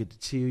 You're going to get to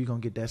chill. You're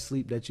going to get that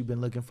sleep that you've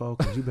been looking for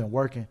because you've been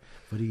working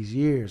for these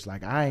years.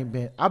 Like, I've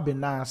been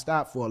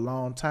nonstop for a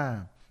long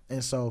time.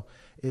 And so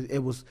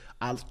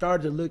I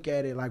started to look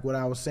at it like what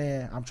I was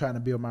saying. I'm trying to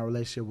build my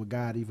relationship with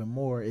God even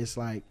more. It's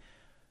like,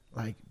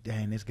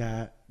 dang, this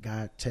God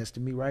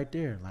tested me right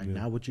there. Like,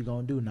 now what you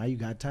going to do? Now you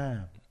got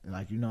time.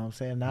 Like, you know what I'm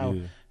saying? Now,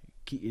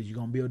 is you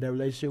going to build that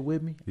relationship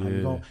with me? Yeah.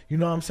 You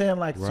know what I'm saying?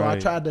 Like, so I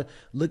tried to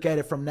look at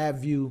it from that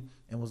view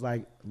and was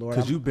like, Lord.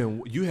 Because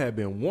you had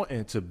been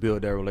wanting to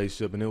build that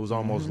relationship, and it was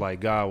almost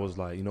like God was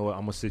like, you know what,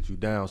 I'm gonna sit you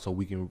down so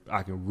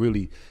I can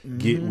really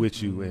get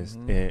with you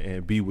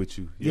and be with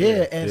you.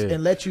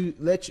 And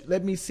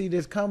let me see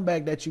this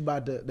comeback that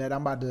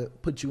I'm about to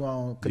put you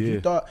on.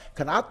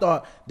 Cause I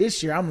thought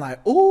this year I'm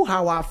like, ooh,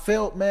 how I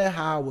felt, man,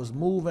 how I was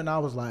moving. I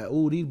was like,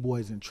 ooh, these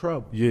boys in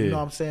trouble. Yeah. You know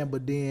what I'm saying?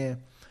 But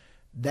then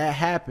that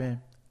happened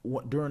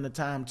during the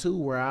time too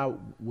where I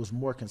was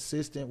more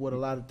consistent with a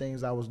lot of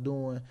things I was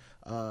doing,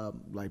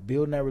 like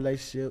building that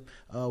relationship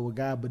with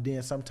God. But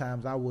then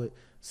sometimes I would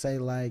say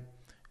like,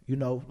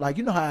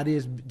 how it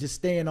is, just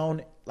staying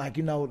on it. Like,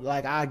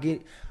 like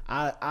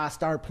I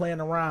started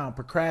playing around,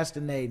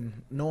 procrastinating,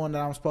 knowing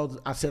that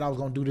I said I was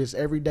going to do this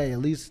every day, at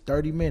least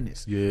 30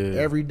 minutes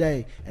every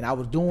day. And I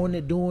was doing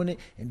it.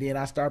 And then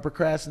I started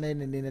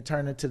procrastinating, and then it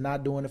turned into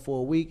not doing it for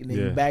a week, and then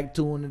you back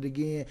doing it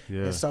again.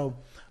 Yeah. And so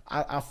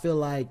I feel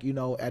like,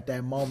 at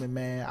that moment,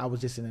 man, I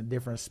was just in a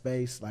different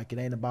space. Like, it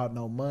ain't about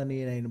no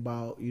money. It ain't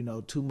about,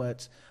 too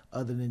much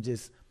other than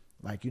just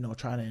like, you know,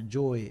 trying to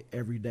enjoy it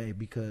every day,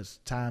 because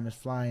time is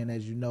flying,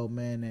 as you know,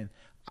 man. And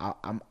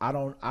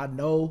I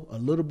know a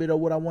little bit of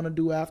what I want to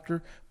do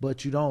after,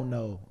 but you don't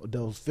know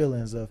those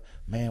feelings of,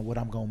 man, what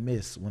I'm gonna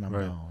miss when I'm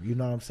gone. You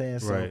know what I'm saying?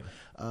 So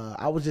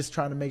I was just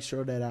trying to make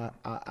sure that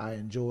I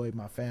enjoy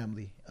my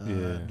family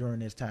during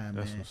this time,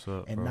 That's man, what's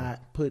up, and bro.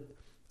 not put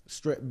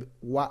stress.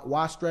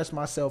 Why stress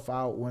myself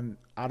out when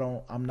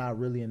I'm not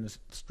really in a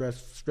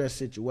stress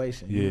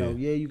situation? You know,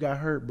 you got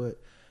hurt,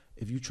 but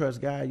if you trust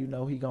God, you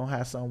know He gonna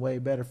have something way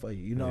better for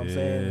you. You know what I'm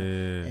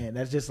saying? And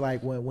that's just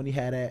like when He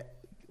had that.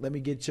 Let me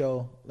get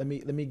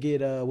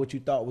what you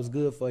thought was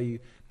good for you,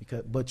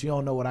 but you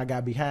don't know what I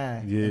got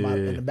behind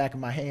in the back of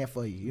my hand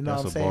for you. You know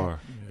what I'm saying? Bar.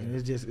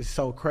 And it's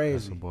so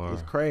crazy.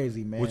 It's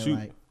crazy, man.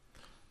 Like,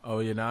 oh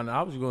yeah, now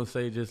I was gonna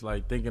say, just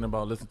like thinking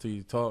about listening to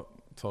you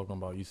talking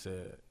about, you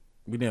said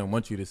we didn't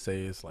want you to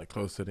say it's like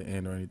close to the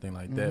end or anything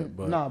like that,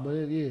 but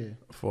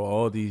for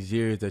all these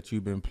years that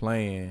you've been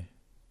playing,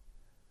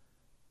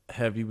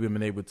 have you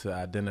been able to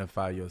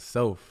identify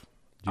yourself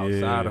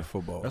outside of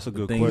football? That's a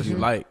good things question. You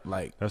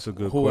like that's a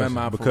good who question. am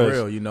I for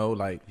real? You know,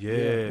 like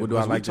what do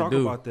I like to do?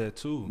 We talk about that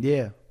too.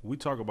 Yeah, we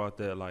talk about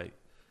that. Like,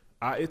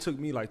 it took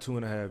me like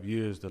 2.5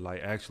 years to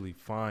like actually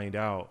find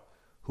out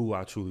who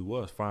I truly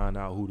was, find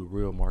out who the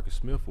real Marcus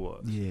Smith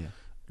was. Yeah.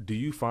 Do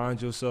you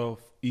find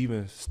yourself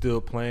even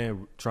still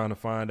playing, trying to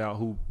find out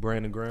who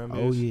Brandon Graham is?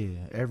 Oh yeah,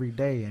 every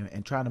day,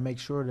 and trying to make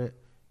sure that,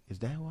 is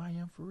that who I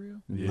am for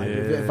real? Yeah. Like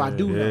if I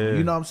do know,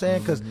 you know what I'm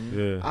saying? Because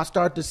I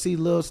start to see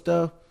little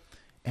stuff,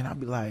 and I'll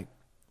be like,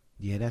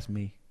 yeah, that's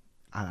me.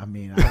 I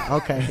mean,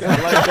 okay.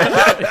 I like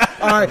that.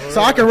 All right,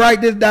 so I can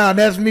write this down.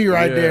 That's me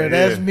right there.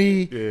 That's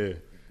me. Yeah.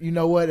 You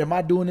know what? Am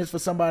I doing this for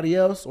somebody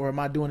else, or am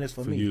I doing this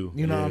for me? You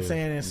know what I'm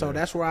saying? And so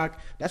that's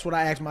what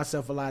I ask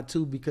myself a lot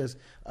too, because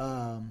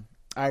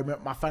I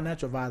remember my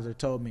financial advisor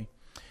told me,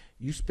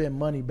 you spend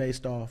money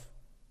based off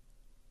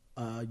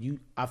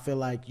I feel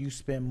like you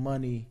spend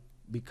money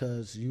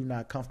because you're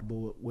not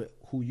comfortable with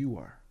who you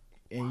are,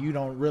 and you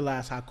don't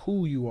realize how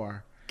cool you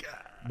are,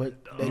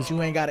 but that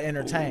you ain't got to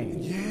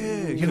entertain.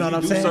 Yeah, you know what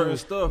I'm saying? Certain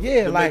stuff.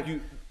 Yeah, like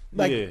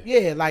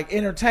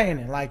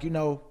entertaining. Like, you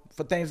know,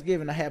 for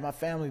Thanksgiving, I had my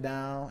family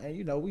down, and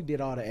you know, we did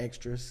all the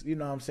extras. You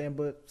know what I'm saying?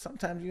 But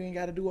sometimes you ain't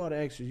got to do all the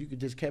extras. You could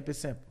just kept it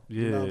simple.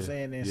 You know what I'm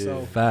saying? And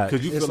so,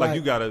 because you feel like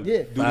you got to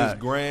do this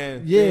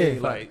grand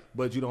thing, like,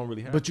 but you don't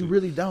really have to. But you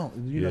really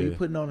don't. You know, you're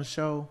putting on a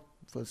show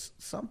for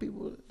some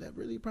people that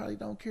really probably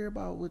don't care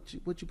about what you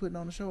putting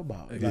on the show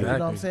about. Exactly. Like, you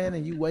know what I'm saying?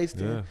 And you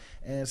wasting. Yeah.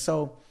 And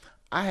so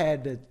I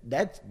had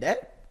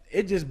that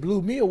it just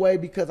blew me away,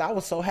 because I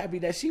was so happy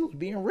that she was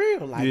being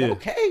real. Like,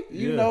 okay,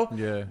 you know.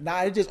 Yeah.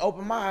 Now it just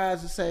opened my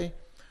eyes to say,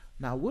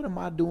 now what am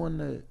I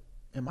doing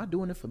am I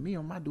doing it for me, or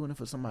am I doing it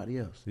for somebody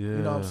else? Yeah. You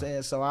know what I'm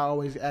saying? So I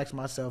always ask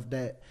myself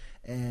that,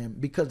 and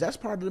because that's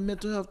part of the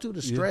mental health too,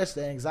 the stress,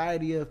 the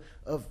anxiety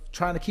of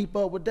trying to keep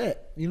up with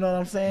that. You know what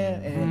I'm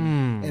saying?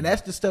 And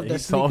that's the stuff that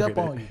sneak up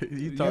on you.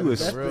 You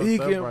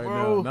speaking,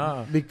 bro.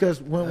 Nah.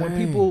 Because when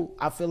people,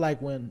 I feel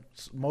like when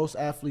most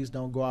athletes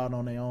don't go out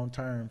on their own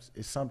terms,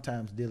 it's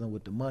sometimes dealing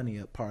with the money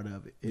part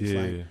of it. It's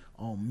like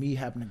on me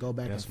having to go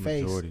back and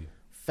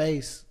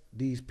face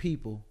these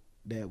people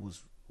that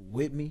was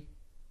with me,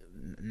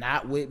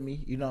 not with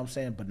me, you know what I'm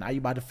saying? But now you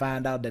about to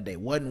find out that they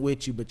wasn't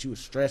with you, but you was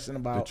stressing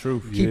about the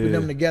truth, keeping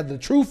them together. The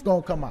truth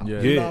gonna come out.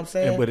 You know what I'm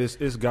saying? But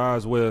it's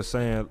God's way of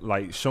saying,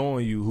 like,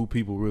 showing you who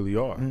people really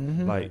are.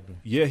 Like,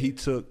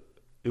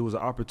 it was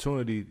an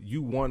opportunity.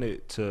 You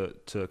wanted to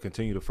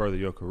continue to further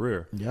your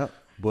career. Yep.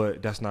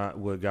 But that's not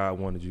what God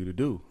wanted you to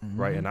do,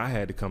 right? And I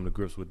had to come to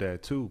grips with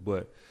that too.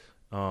 But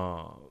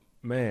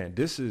man,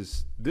 this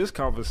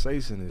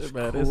conversation is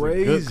crazy. It's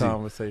a good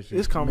conversation.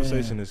 This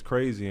conversation is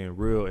crazy and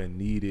real and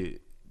needed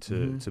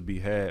to be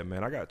had,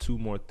 man. I got two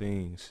more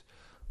things.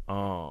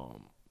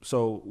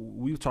 So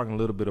we were talking a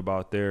little bit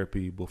about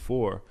therapy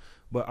before,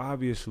 but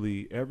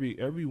obviously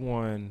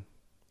everyone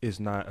is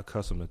not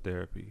accustomed to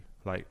therapy.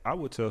 Like, I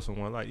would tell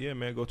someone, like, yeah,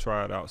 man, go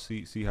try it out,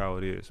 see how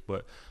it is.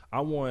 But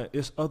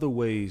it's other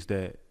ways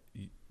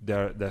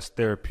that's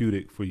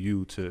therapeutic for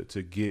you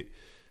to get,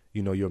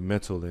 you know, your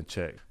mental in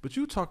check. But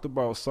you talked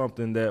about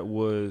something that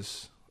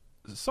was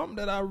something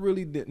that I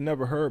really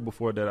never heard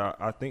before, that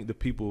I think the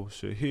people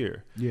should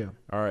hear. Yeah.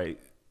 All right.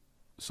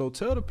 So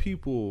tell the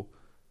people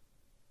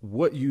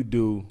what you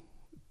do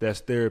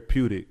that's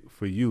therapeutic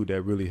for you,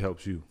 that really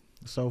helps you.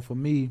 So for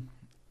me,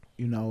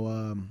 you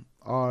know,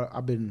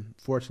 I've been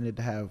fortunate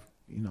to have,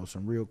 you know,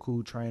 some real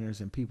cool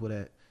trainers and people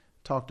that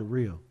talk the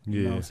real.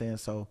 You know what I'm saying?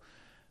 So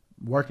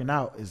working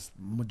out is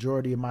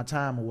majority of my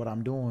time of what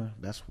I'm doing.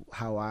 That's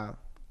how I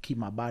keep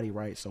my body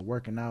right. So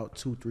working out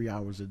 2-3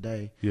 hours a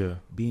day,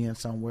 being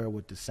somewhere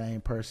with the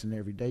same person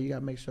every day, you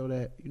gotta make sure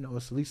that, you know,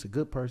 it's at least a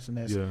good person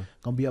that's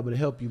gonna be able to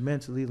help you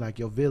mentally, like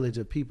your village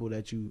of people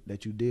that you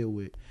deal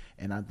with.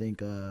 And I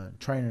think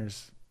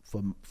trainers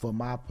for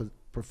my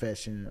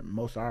profession,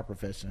 most of our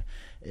profession,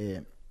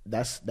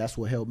 that's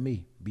what helped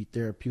me be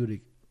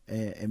therapeutic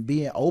and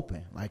being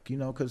open, like, you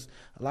know, because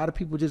a lot of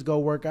people just go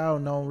work out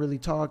and don't really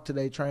talk to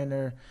their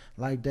trainer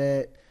like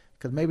that.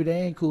 Cause maybe they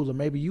ain't cool, or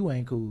maybe you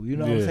ain't cool. You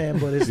know what I'm saying?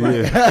 But it's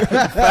like,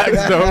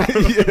 facts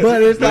though.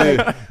 But it's like,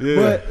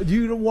 but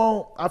you don't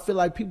want. I feel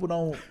like people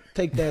don't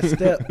take that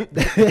step.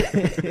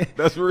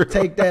 That's real.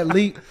 Take that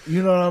leap.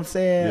 You know what I'm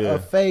saying?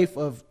 Of faith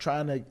of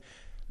trying to,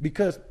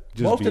 because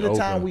Just most of the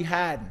time open. we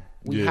hiding.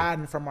 We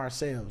hiding from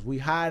ourselves. We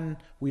hiding.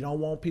 We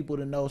don't want people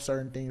to know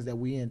certain things that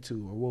we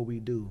into or what we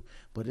do.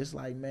 But it's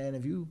like, man,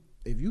 if you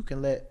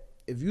can let.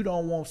 If you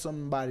don't want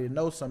somebody to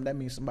know something, that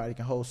means somebody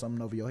can hold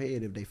something over your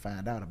head if they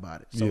find out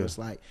about it. So it's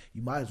like,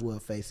 you might as well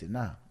face it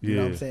now. You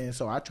know what I'm saying?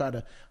 So I try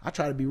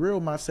to be real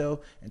with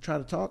myself and try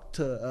to talk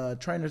to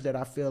trainers that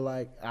I feel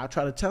like, I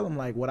try to tell them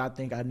like what I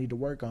think I need to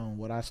work on,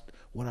 what I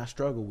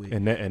struggle with.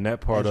 And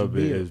that part of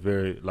it is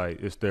very,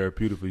 like, it's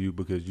therapeutic for you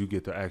because you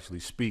get to actually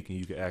speak and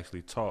you can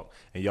actually talk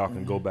and y'all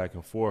can go back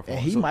and forth. And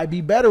he might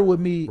be better with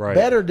me, Right.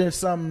 better than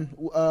some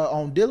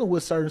on dealing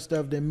with certain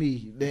stuff than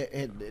me.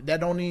 That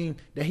don't even,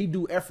 that he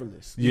do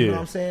effortless. You know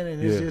what I'm saying?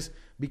 And it's just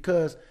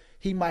because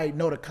he might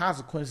know the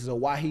consequences of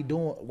why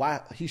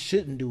he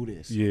shouldn't do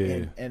this.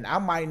 Yeah. And I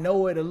might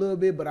know it a little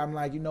bit, but I'm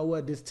like, you know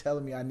what? This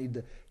telling me I need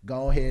to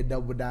go ahead,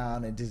 double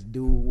down, and just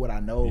do what I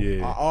know.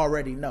 Yeah. I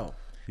already know.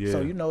 Yeah. So,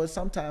 you know, it's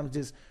sometimes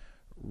just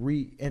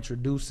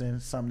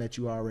reintroducing something that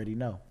you already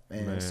know.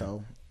 And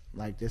so,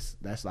 like,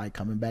 that's like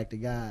coming back to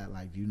God.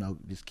 Like, you know,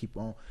 just keep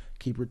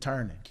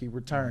returning.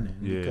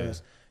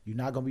 Because you're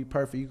not going to be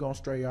perfect. You're going to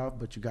stray off,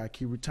 but you got to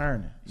keep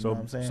returning. You know what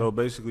I'm saying? So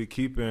basically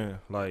keeping,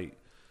 like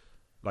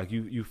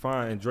you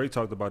find, and Dre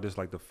talked about this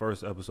like the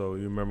first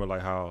episode. You remember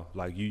like how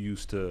like you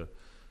used to,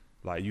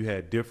 like you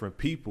had different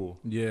people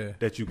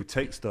that you could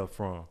take stuff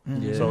from.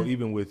 So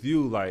even with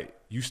you, like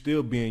you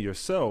still being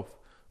yourself,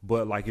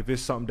 but like if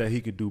it's something that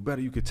he could do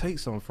better, you could take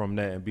something from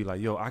that and be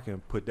like, yo, I can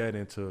put that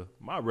into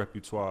my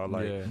repertoire.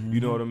 Like, you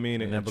know what I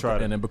mean? And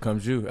it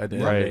becomes you. At the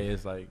end of the day,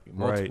 it's like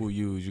multiple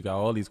yous. You got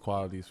all these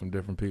qualities from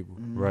different people.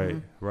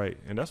 Right.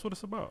 And that's what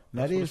it's about.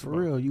 That is for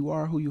real. You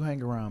are who you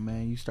hang around,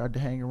 man. You start to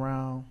hang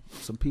around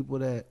some people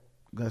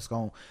that's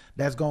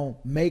gonna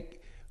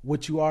make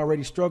what you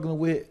already struggling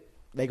with,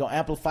 they gonna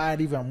amplify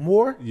it even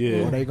more.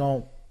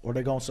 Or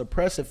they gonna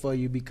suppress it for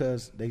you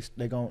because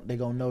they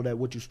gonna know that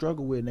what you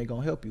struggle with and they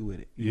gonna help you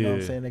with it. You know what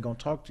I'm saying? They gonna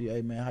talk to you.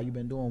 Hey man, how you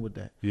been doing with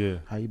that? Yeah.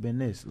 How you been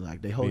this?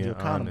 Like they hold Being you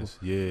accountable.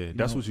 honest. Yeah.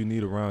 That's what you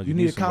need around you. You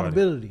need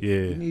accountability.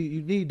 Yeah.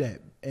 You need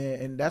that.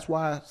 And that's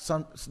why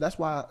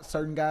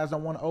certain guys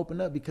don't want to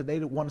open up because they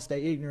want to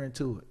stay ignorant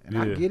to it. And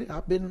I get it.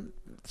 I've been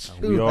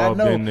we all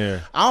been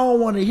there. I don't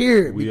want to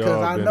hear it We because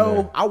all I been know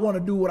there. I want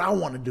to do what I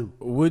want to do.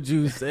 Would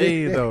you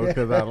say though,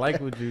 because I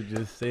like what you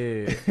just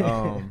said,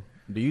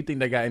 do you think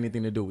that got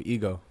anything to do with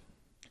ego?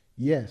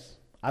 Yes,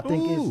 I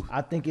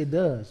think it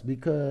does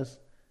because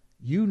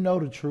you know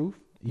the truth.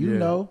 You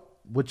know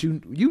what you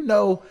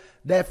know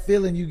that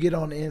feeling you get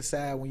on the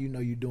inside when you know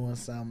you're doing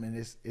something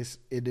and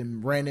it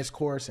done ran its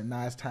course and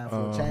now it's time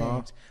for a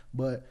change.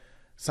 But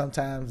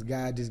sometimes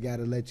God just got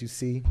to let you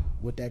see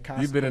what that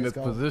consequence. You've been in this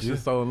position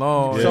so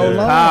long, so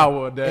long,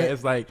 power that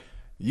it's like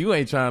you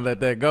ain't trying to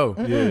let that go.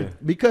 Yeah,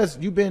 because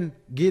you've been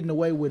getting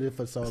away with it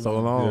for so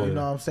long. You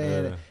know what I'm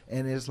saying? Yeah.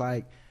 And it's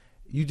like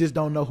you just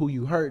don't know who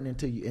you hurting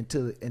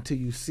until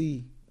you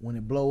see when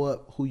it blow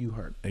up who you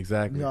hurt.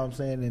 Exactly. You know what I'm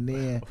saying? And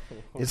then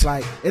it's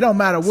like it don't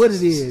matter what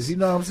it is. You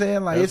know what I'm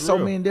saying? Like That's it's so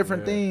real. many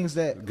different things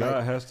that God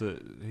like, has to.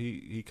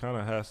 He kind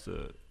of has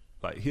to.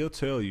 Like he'll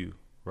tell you,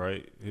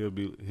 right? He'll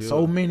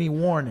so many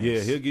warnings. Yeah,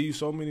 he'll give you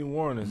so many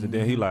warnings, and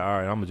then he like, all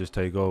right, I'm gonna just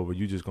take over.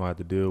 You just gonna have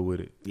to deal with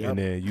it. Yep. And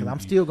then because I'm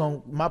still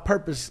gonna, my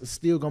purpose is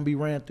still gonna be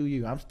ran through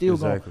you. I'm still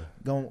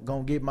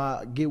gonna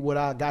get what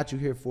I got you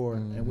here for,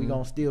 and we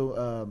gonna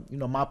still,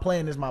 my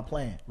plan is my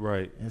plan.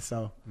 Right. And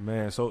so,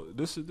 man, so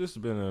this has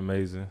been an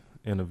amazing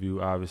interview.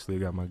 Obviously,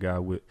 got my guy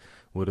with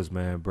us,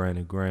 man,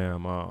 Brandon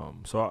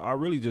Graham. So I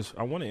really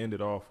I want to end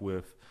it off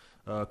with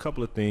a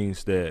couple of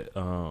things that.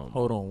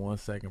 Hold on 1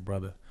 second,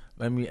 brother.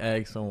 Let me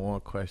ask one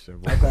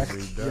question.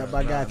 Yep,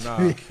 I got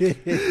you.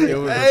 It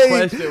was a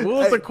question. What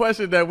was the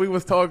question that we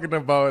was talking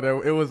about?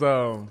 It was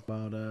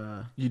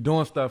about you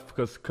doing stuff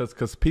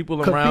because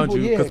people around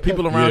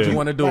you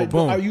want to do it.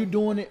 Boom. Are you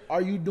doing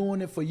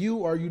it for you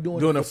or are you doing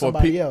it for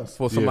somebody else?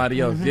 For somebody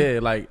else. Yeah,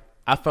 like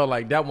I felt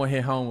like that one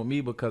hit home with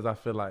me because I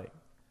feel like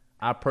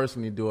I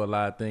personally do a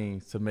lot of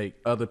things to make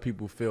other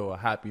people feel a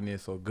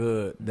happiness or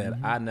good that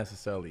I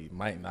necessarily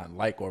might not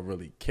like or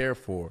really care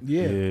for.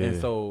 Yeah. And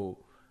so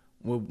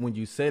when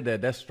you said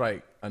that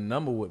strike a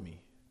number with me.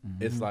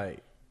 It's like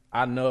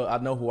I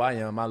know who I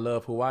am. I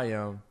love who I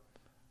am.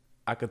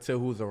 I could tell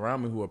who's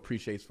around me who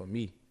appreciate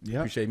me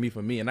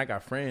for me. And I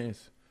got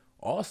friends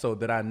also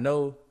that I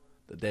know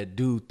that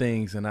do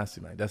things and I see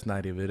like that's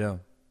not even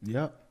them.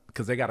 Yep.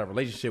 Because they got a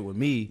relationship with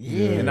me,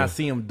 and I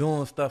see them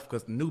doing stuff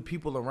because new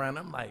people around.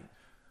 I'm like,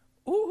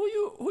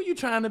 who you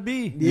trying to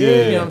be? Yeah,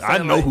 you know what I'm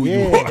saying? I know who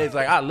you are. It's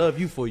like I love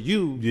you for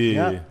you.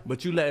 Yeah.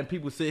 But you letting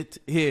people sit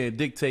here and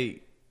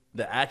dictate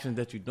the actions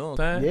that you're doing.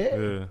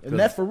 Yeah. And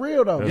that's for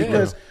real though,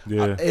 because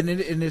real. and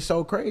it's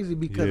so crazy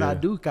because I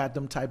do got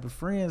them type of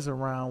friends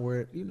around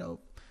where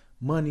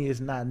money is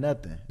not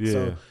nothing.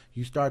 So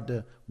you start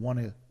to want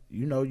to,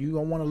 you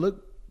don't want to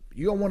look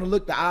you don't want to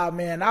look the odd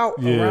man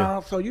out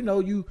around. So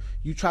you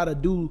try to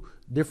do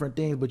different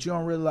things, but you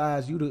don't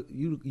realize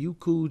you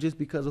cool just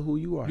because of who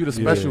you are. You the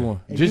special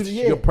one. And just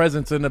your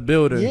presence in the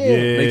building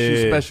makes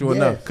you special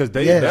enough. Because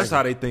that's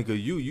how they think of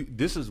you.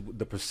 This is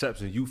the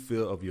perception you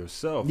feel of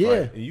yourself. Yeah.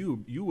 Right? And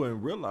you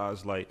wouldn't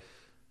realize, like,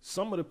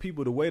 some of the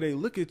people, the way they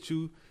look at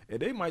you, and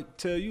they might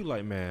tell you,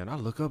 like, man, I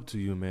look up to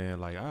you, man.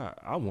 Like,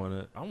 I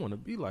wanna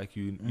be like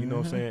you. You know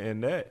what I'm saying?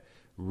 And that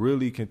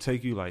really can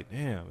take you, like,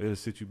 damn, it'll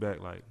sit you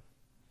back, like,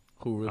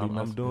 who really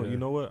I'm doing, you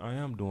know what? I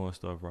am doing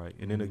stuff right.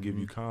 And then it'll give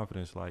you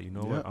confidence, like, you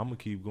know what? I'm going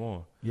to keep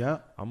going. Yeah.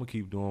 I'm going to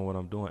keep doing what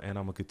I'm doing, and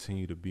I'm going to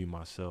continue to be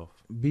myself.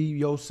 Be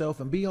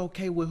yourself and be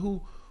okay with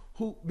who,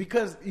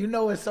 because,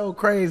 it's so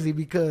crazy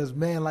because,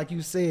 man, like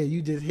you said,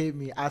 you just hit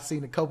me. I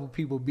seen a couple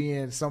people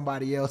being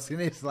somebody else,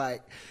 and it's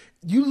like,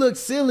 you look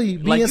silly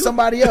being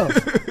somebody else.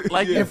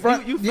 Like in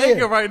front, you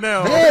faking right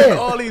now. Yeah.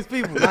 All these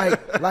people.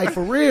 Like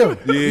for real.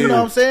 Yeah. You know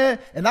what I'm saying?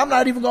 And I'm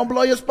not even gonna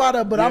blow your spot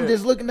up, but I'm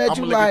just looking at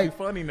you like, at you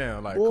funny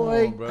now. Like,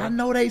 boy, come on, bro. I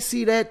know they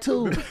see that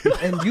too.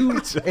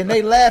 And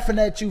they laughing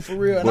at you for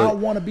real. And I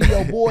want to be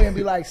your boy and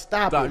be like,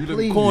 stop it, you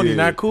please. look corny,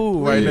 not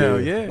cool right now.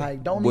 Yeah. Like,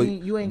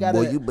 you ain't gotta.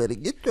 Boy, you better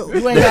get your.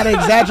 You ain't gotta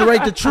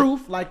exaggerate the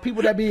truth. Like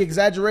people that be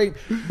exaggerating.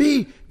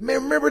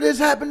 Remember this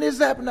happened.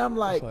 I'm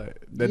like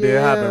that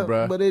didn't happen,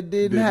 bro. But it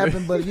didn't happen.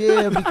 But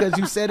because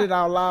you said it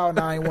out loud, and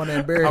I ain't want to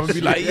embarrass I'm gonna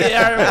be like,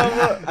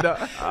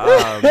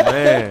 I remember.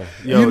 Man,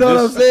 you know what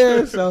I'm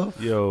saying?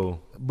 So,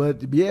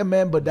 but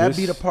that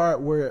be the part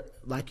where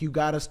like you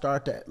gotta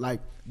start that. Like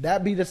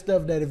that be the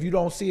stuff that if you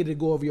don't see it, it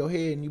go over your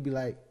head, and you be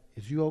like,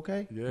 is you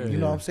okay? Yeah. You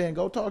know what I'm saying?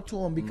 Go talk to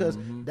him because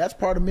that's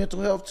part of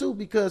mental health too.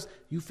 Because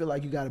you feel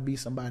like you got to be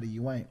somebody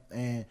you ain't,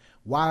 and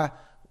why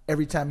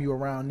every time you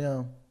around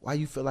them, why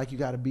you feel like you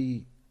got to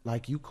be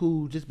like you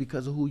cool just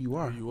because of who you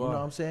are. You know what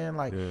I'm saying?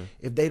 Like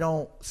if they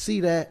don't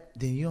see that,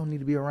 then you don't need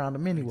to be around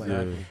them anyway.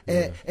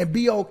 Exactly. And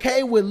be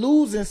okay with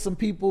losing some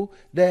people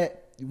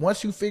that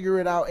once you figure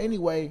it out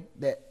anyway,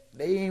 that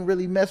they ain't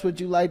really mess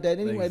with you like that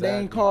anyway. Exactly. They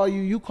ain't call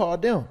you, you call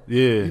them. Yeah.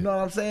 You know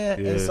what I'm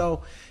saying? Yeah. And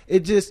so it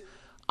just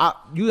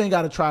you ain't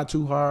got to try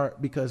too hard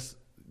because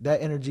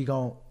that energy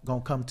gonna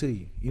come to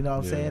you. You know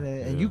what I'm saying?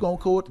 And you gonna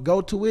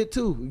go to it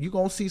too. You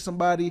gonna see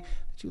somebody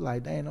that you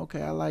like, dang,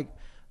 okay, I like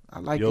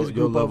your this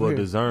group level over of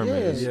here.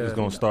 discernment is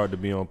going to start to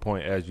be on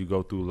point as you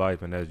go through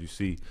life and as you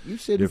see. You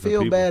shouldn't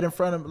feel people. bad in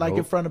front of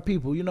in front of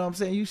people. You know what I'm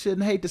saying? You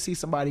shouldn't hate to see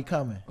somebody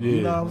coming.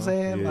 You know what I'm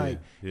saying? And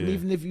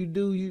even if you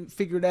do, you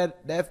figure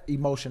that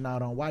emotion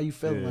out on why you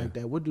feeling like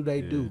that. What do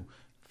they do?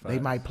 Facts. They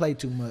might play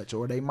too much,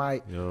 or they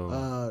might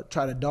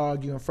try to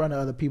dog you in front of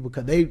other people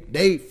because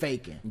they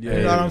faking. You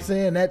know what I'm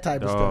saying? That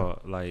type of stuff.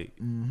 Like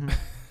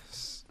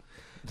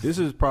this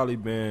has probably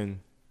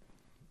been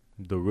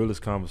the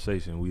realest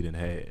conversation we done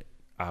had.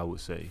 I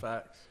would say.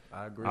 Facts.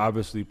 I agree.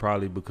 Obviously,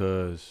 probably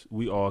because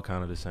we all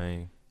kind of the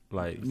same.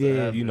 Like,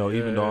 even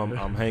though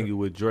I'm hanging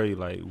with Dre,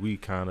 like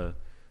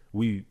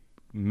we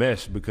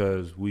mesh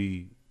because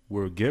we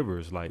were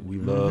givers. Like we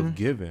love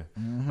giving.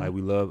 Like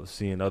we love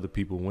seeing other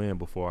people win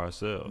before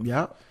ourselves.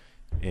 Yeah.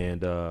 And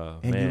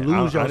man, you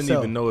lose I didn't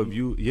even know if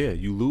you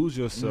lose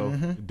yourself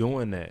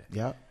doing that.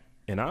 Yeah.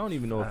 And I don't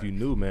even know if you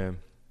knew, man,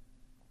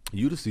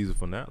 you the season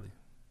finale.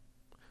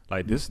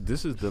 Like this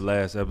is the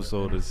last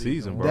episode of the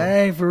season, bro.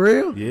 Dang, for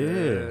real?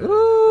 Yeah.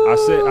 Ooh.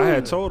 I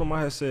had told him,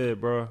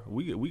 bro,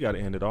 we got to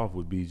end it off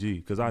with BG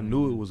because I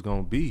knew it was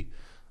gonna be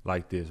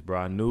like this, bro.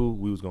 I knew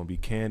we was gonna be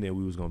candid, and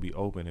we was gonna be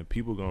open, and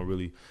people gonna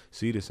really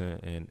see this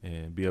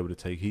and be able to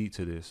take heed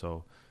to this.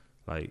 So,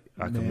 like,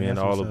 I commend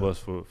all of us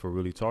for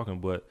really talking,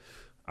 but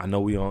I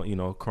know we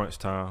on crunch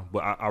time, but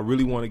I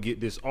really want to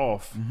get this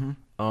off, and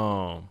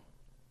I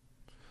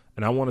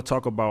want to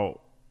talk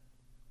about.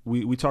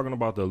 We talking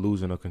about the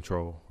illusion of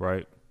control,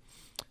 right?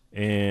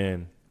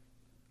 And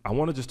I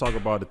want to just talk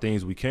about the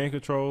things we can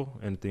control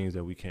and the things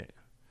that we can't.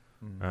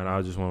 And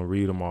I just want to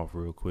read them off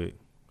real quick.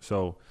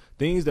 So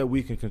things that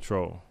we can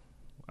control,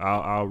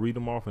 I'll read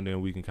them off and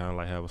then we can kind of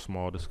like have a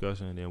small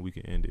discussion and then we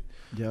can end it.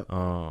 Yep.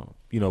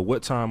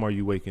 What time are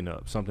you waking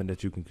up? Something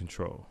that you can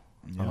control.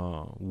 Yep.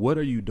 What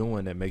are you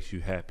doing that makes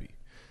you happy?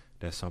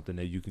 That's something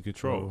that you can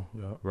control,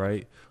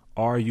 right?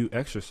 Are you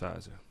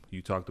exercising?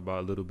 You talked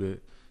about a little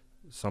bit.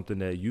 Something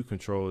that you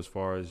control as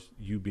far as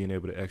you being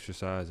able to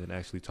exercise and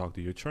actually talk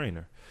to your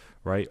trainer,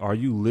 right? Are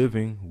you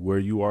living where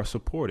you are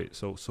supported?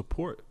 So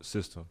support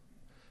system,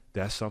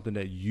 that's something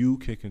that you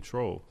can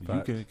control.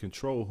 Facts. You can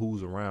control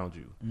who's around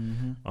you.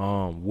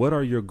 What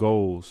are your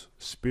goals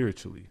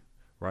spiritually,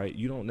 right?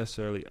 You don't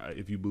necessarily,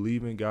 if you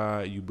believe in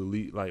God, you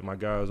believe, like my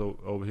guy's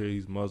over here,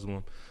 he's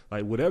Muslim.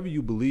 Like whatever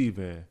you believe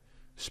in,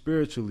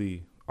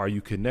 spiritually, are you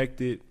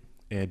connected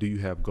and do you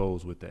have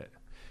goals with that?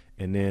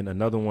 And then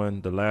another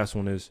one, the last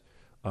one is,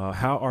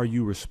 how are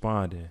you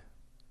responding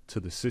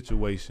to the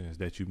situations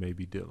that you may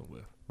be dealing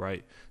with,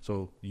 right?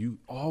 So you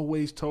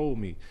always told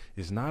me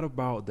it's not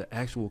about the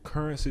actual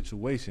current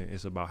situation.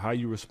 It's about how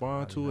you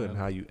respond to it and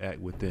how you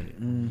act within it.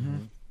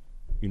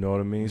 You know what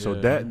I mean? Yeah. So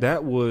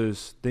that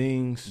was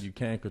things you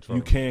can control.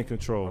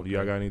 Okay.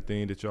 Y'all got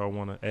anything that y'all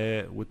want to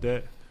add with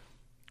that?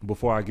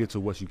 before I get to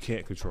what you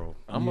can't control.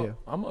 I'm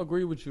gonna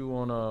agree with you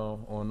on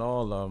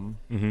all of them.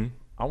 Mm-hmm.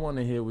 I want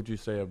to hear what you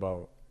say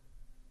about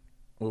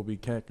what we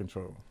can't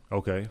control.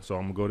 Okay, so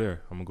I'm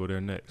gonna go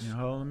there next. Yeah,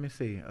 hold on, let me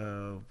see.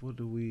 What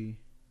do we?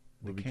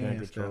 The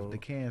can stuff. The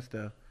can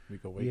stuff. We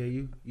can wait. Yeah,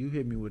 you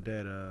hit me with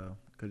that.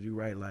 Cause you're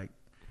right. Like,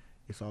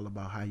 it's all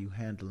about how you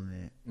handling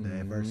it, the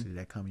adversity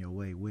that come your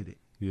way with it.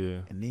 Yeah.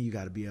 And then you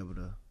got to be able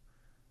to,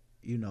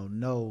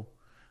 know,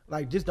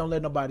 like, just don't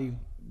let nobody,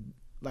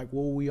 like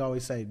what we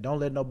always say, don't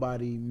let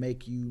nobody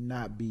make you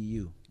not be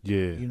you.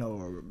 Yeah.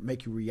 Or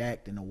make you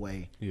react in a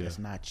way that's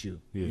not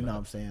you. Yeah. You know what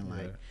I'm saying?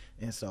 Like,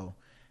 and so,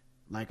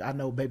 like, I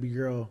know baby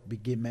girl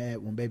get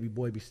mad when baby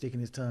boy be sticking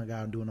his tongue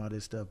out and doing all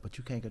this stuff, but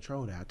you can't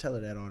control that. I tell her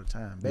that all the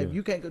time. Baby,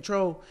 you can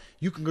control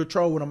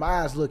when them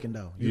eyes looking,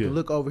 though. You can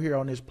look over here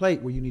on this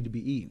plate where you need to be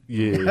eating.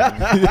 Yeah.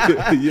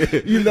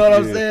 You know what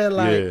I'm saying?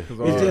 Like,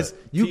 it's just,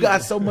 you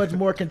got so much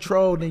more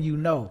control than you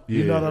know.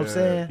 You know what I'm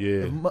saying?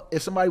 Yeah.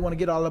 If somebody want to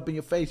get all up in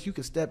your face, you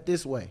can step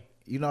this way.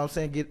 You know what I'm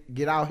saying?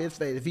 Get out his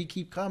face. If he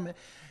keep coming,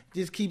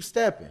 just keep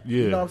stepping.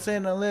 Yeah. You know what I'm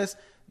saying? Unless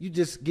you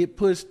just get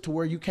pushed to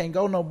where you can't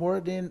go no more,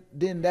 then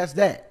that's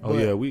that. Oh,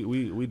 yeah,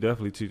 we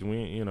definitely teach.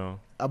 We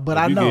but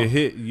I know. You get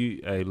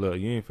hit, hey, look,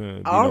 you ain't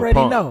finna be I already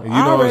no punk. know. You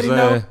know what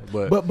I'm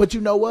saying? But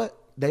you know what?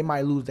 They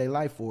might lose their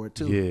life for it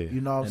too. Yeah.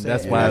 You know what I'm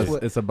saying? That's why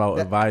it's about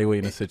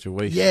evaluating the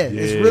situation. Yeah,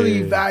 it's really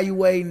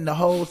evaluating the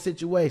whole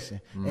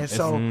situation. And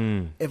so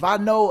if I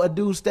know a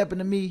dude stepping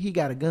to me, he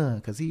got a gun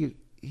because he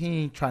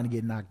ain't trying to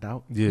get knocked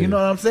out. Yeah. You know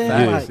what I'm saying?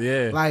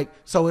 Nice, Like,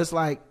 so it's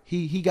like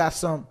he got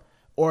some,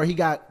 or he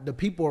got the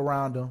people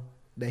around him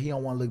that he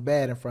don't want to look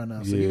bad in front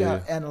of. So you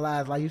got to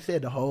analyze, like you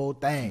said, the whole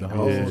thing, the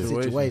whole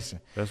situation.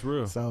 That's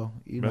real. So,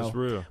 that's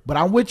real. But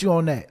I'm with you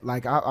on that.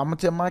 Like, I'm going to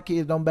tell my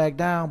kids, don't back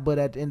down, but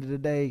at the end of the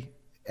day,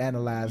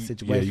 analyze the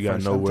situation. Yeah, you got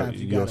to know what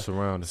your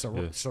surroundings.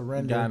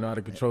 Surroundings. You got to know how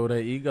to control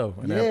that ego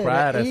and that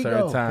pride at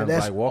certain times.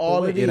 Like, walk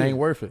away, it ain't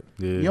worth it.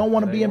 Yeah. You don't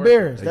want to be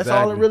embarrassed. That's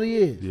all it really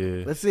is.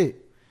 Yeah. That's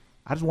it.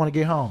 I just want to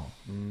get home.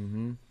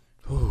 Mm-hmm.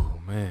 Oh,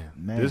 man.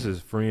 This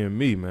is freeing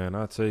me, man.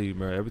 I tell you,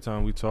 man, every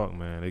time we talk,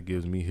 man, it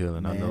gives me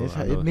healing. Man,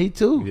 I know. Me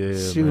too.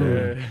 Yeah, shoot.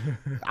 Man.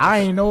 I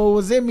ain't know it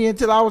was in me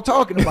until I was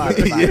talking about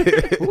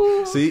it.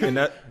 Like, see, and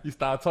that you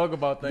start talking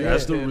about things.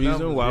 That's the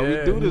reason why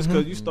we do this,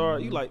 because you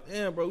start, you like,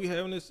 damn, bro, we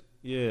having this.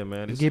 Yeah,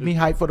 man. Get me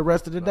hyped for the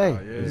rest of the day. You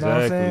exactly. know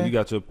what I'm saying? You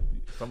got your,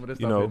 some of this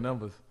stuff in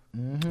numbers.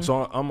 Mm-hmm.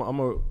 So I'm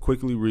gonna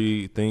quickly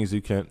read things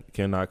you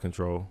cannot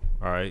control.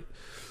 All right.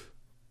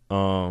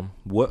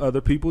 What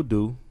other people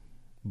do,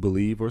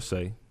 believe, or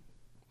say.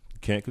 You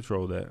can't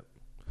control that.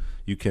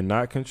 You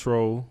cannot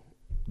control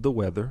the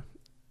weather.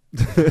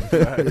 You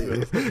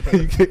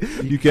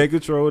can't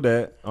control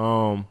that.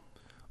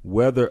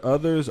 Whether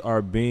others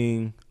are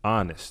being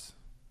honest,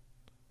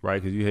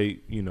 right? Because you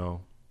hate,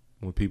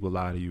 when people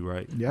lie to you,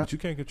 right? Yeah. But you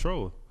can't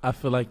control it. I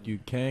feel like you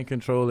can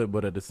control it,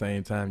 but at the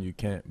same time you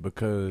can't,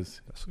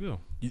 because that's good.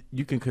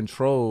 You can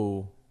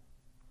control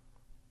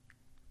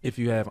if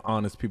you have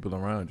honest people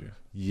around you.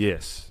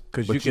 Yes,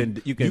 because you can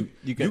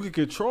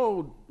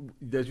control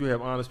that you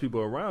have honest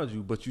people around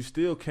you, but you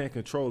still can't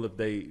control if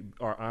they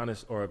are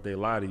honest or if they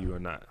lie to you or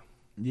not.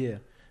 Yeah,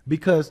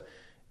 because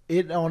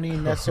it don't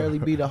even necessarily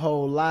be the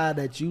whole lie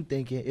that you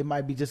thinking. It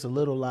might be just a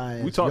little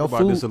lie. We talked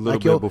about this a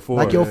little bit before.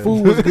 Like your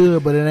food was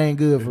good, but it ain't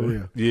good for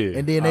real. Yeah.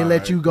 And then they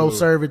let you go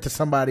serve it to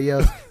somebody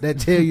else that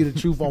tell you the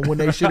truth on when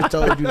they should have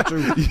told you the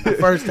truth the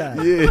first time.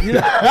 Yeah.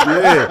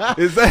 Yeah.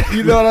 Exactly.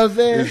 You know what I'm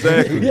saying?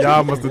 Exactly.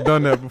 Y'all must have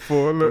done that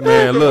before. Look.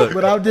 Man, look.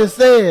 But I'm just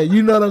saying,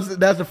 you know what I'm saying?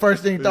 That's the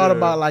first thing thought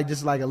about, like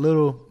just like a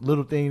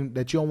little thing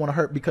that you don't want to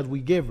hurt, because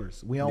we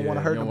givers. We don't want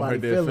to hurt nobody's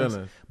feelings.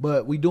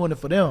 But we doing it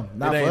for them,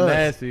 not for us. It ain't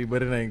nasty,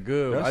 but it ain't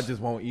good. I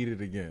just won't eat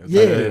it again.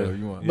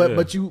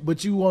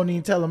 But you won't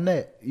even tell them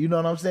that. You know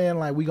what I'm saying?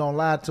 Like, we gonna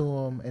lie to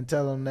them and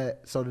tell them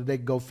that so that they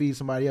can go feed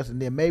somebody else,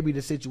 and then maybe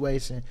the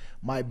situation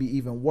might be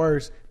even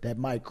worse. That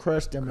might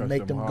crush them and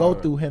make them go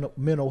through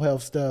mental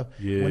health stuff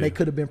when they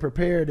could have been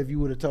prepared if you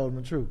would have told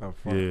them the truth.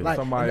 Like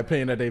somebody's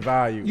opinion that they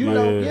value. You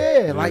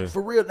know, like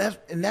for real.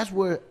 That's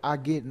where I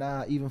get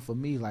now. Even for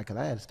me, like, 'cause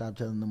I had to stop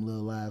telling them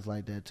little lies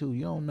like that too.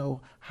 You don't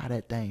know how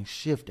that thing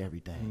shift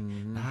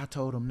everything. Now I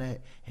told them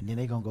that, and then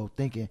they gonna go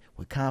thinking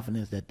with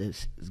confidence that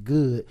this is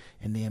good,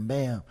 and then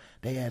bam,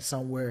 they at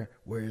somewhere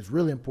where it's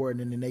really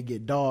important, and then they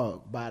get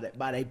dogged by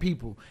their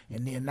people,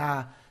 and then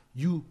now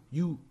you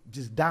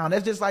just down.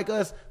 That's just like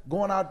us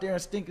going out there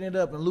and stinking it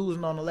up and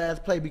losing on the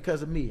last play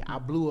because of me. I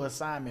blew an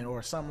assignment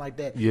or something like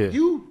that. Yeah.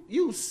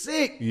 You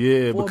sick.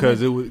 Yeah,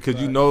 because it was.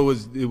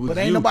 But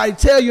ain't nobody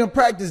tell you in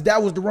practice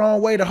that was the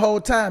wrong way the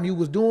whole time. You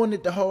was doing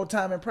it the whole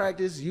time in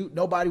practice.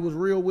 Nobody was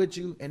real with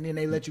you, and then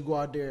they let you go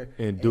out there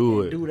and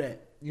do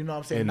that. You know what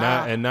I'm saying?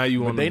 And now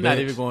you on the bench. Not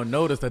even going to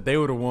notice that they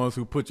were the ones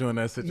who put you in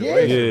that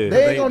situation. Yeah.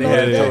 They ain't gonna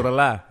had know to told a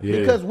lie. Yeah.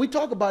 Because we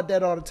talk about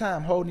that all the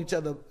time, holding each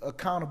other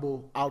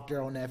accountable out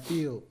there on that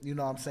field. You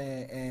know what I'm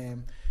saying?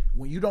 And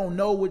when you don't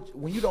know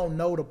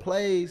the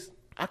plays,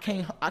 I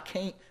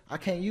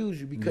can't use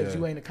you because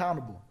you ain't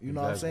accountable. You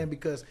know what I'm saying?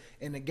 Because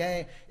in the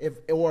game,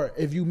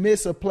 if you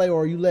miss a play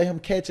or you let him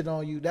catch it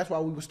on you, that's why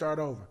we would start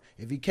over.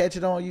 If he catch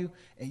it on you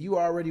and you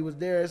already was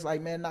there, it's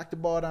like, man, knock the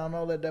ball down.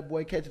 Don't let that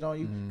boy catch it on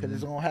you because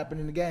it's gonna happen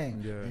in the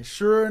game. Yeah. And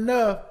sure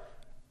enough,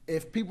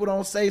 if people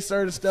don't say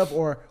certain stuff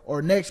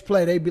or next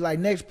play, they be like,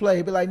 next play,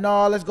 he'd be like,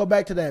 no, let's go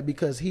back to that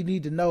because he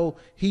need to know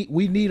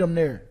we need him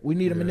there. We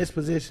need him in this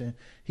position.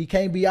 He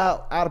can't be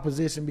out of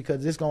position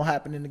because it's gonna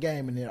happen in the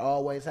game, and it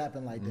always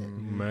happen like that.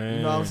 Man,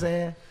 you know what I'm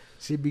saying?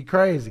 She'd be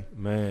crazy,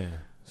 man.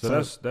 So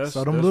that's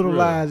them little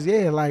lies,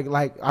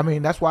 like I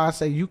mean, that's why I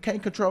say you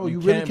can't control. You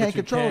really can't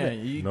control it.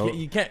 You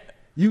can't.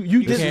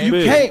 You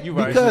can't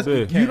because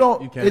you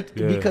don't can't.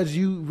 Because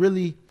you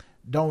really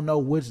don't know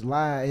which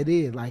lie it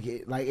is. Like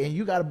and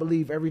you got to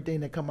believe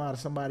everything that come out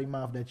of somebody's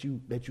mouth that you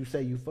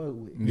say you fuck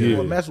with,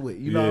 or mess with.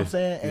 You know what I'm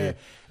saying? And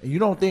you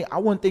don't think I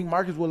wouldn't think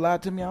Marcus would lie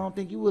to me. I don't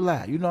think you would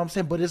lie. You know what I'm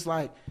saying? But it's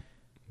like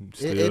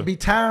it be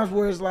times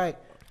where it's like.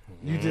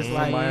 You just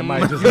like somebody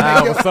might just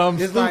lie on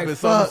something stupid, like,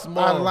 something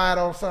small. I lied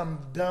on something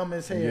dumb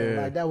as hell.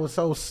 Like that was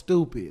so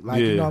stupid. Like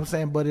you know what I'm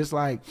saying? But it's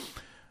like,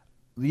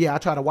 I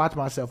try to watch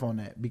myself on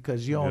that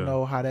because you don't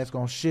know how that's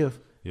gonna shift.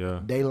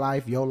 Their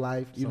life, your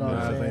life. You know what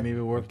I'm saying? Ain't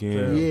even worth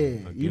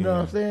you know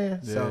what I'm saying?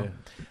 So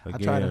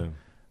I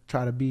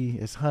try to be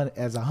as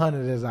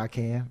 100 as I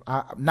can.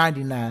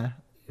 99.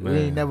 Man. We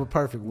ain't never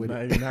perfect with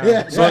it.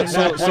 So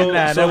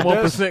that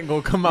 1%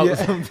 gonna come out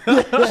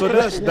sometime.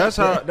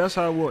 So that's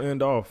how we'll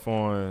end off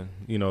on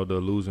the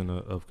losing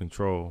of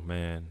control,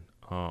 man.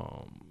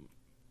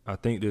 I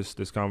think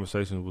this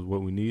conversation was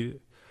what we needed.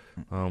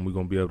 We're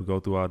gonna be able to go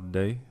throughout the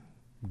day,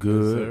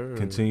 good,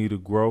 continue to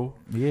grow,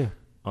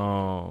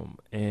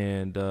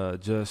 and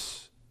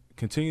just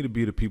continue to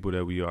be the people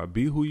that we are.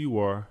 Be who you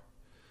are.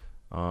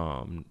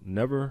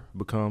 Never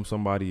become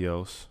somebody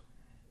else.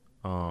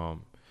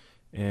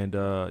 And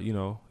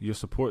your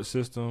support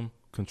system,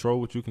 control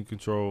what you can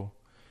control,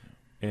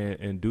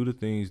 and do the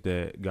things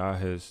that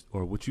God has,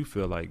 or what you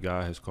feel like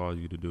God has called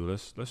you to do.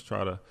 Let's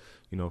try to,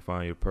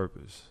 find your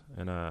purpose.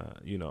 And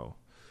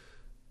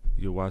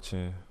you're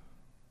watching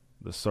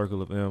the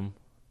Circle of M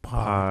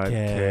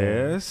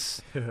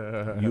podcast.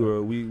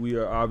 We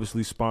are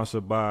obviously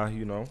sponsored by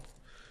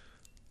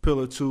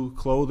Pillar 2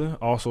 Clothing,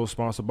 also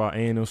sponsored by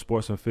A&M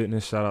Sports and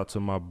Fitness. Shout out to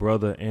my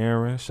brother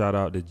Aaron. Shout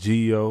out to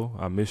Gio.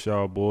 I miss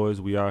y'all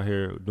boys. We out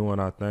here doing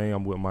our thing.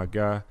 I'm with my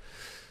guy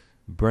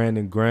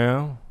Brandon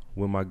Graham,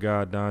 with my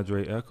guy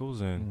DONDRE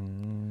ECHOLS,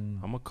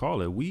 and I'm going to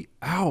call it. We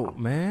out,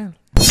 man.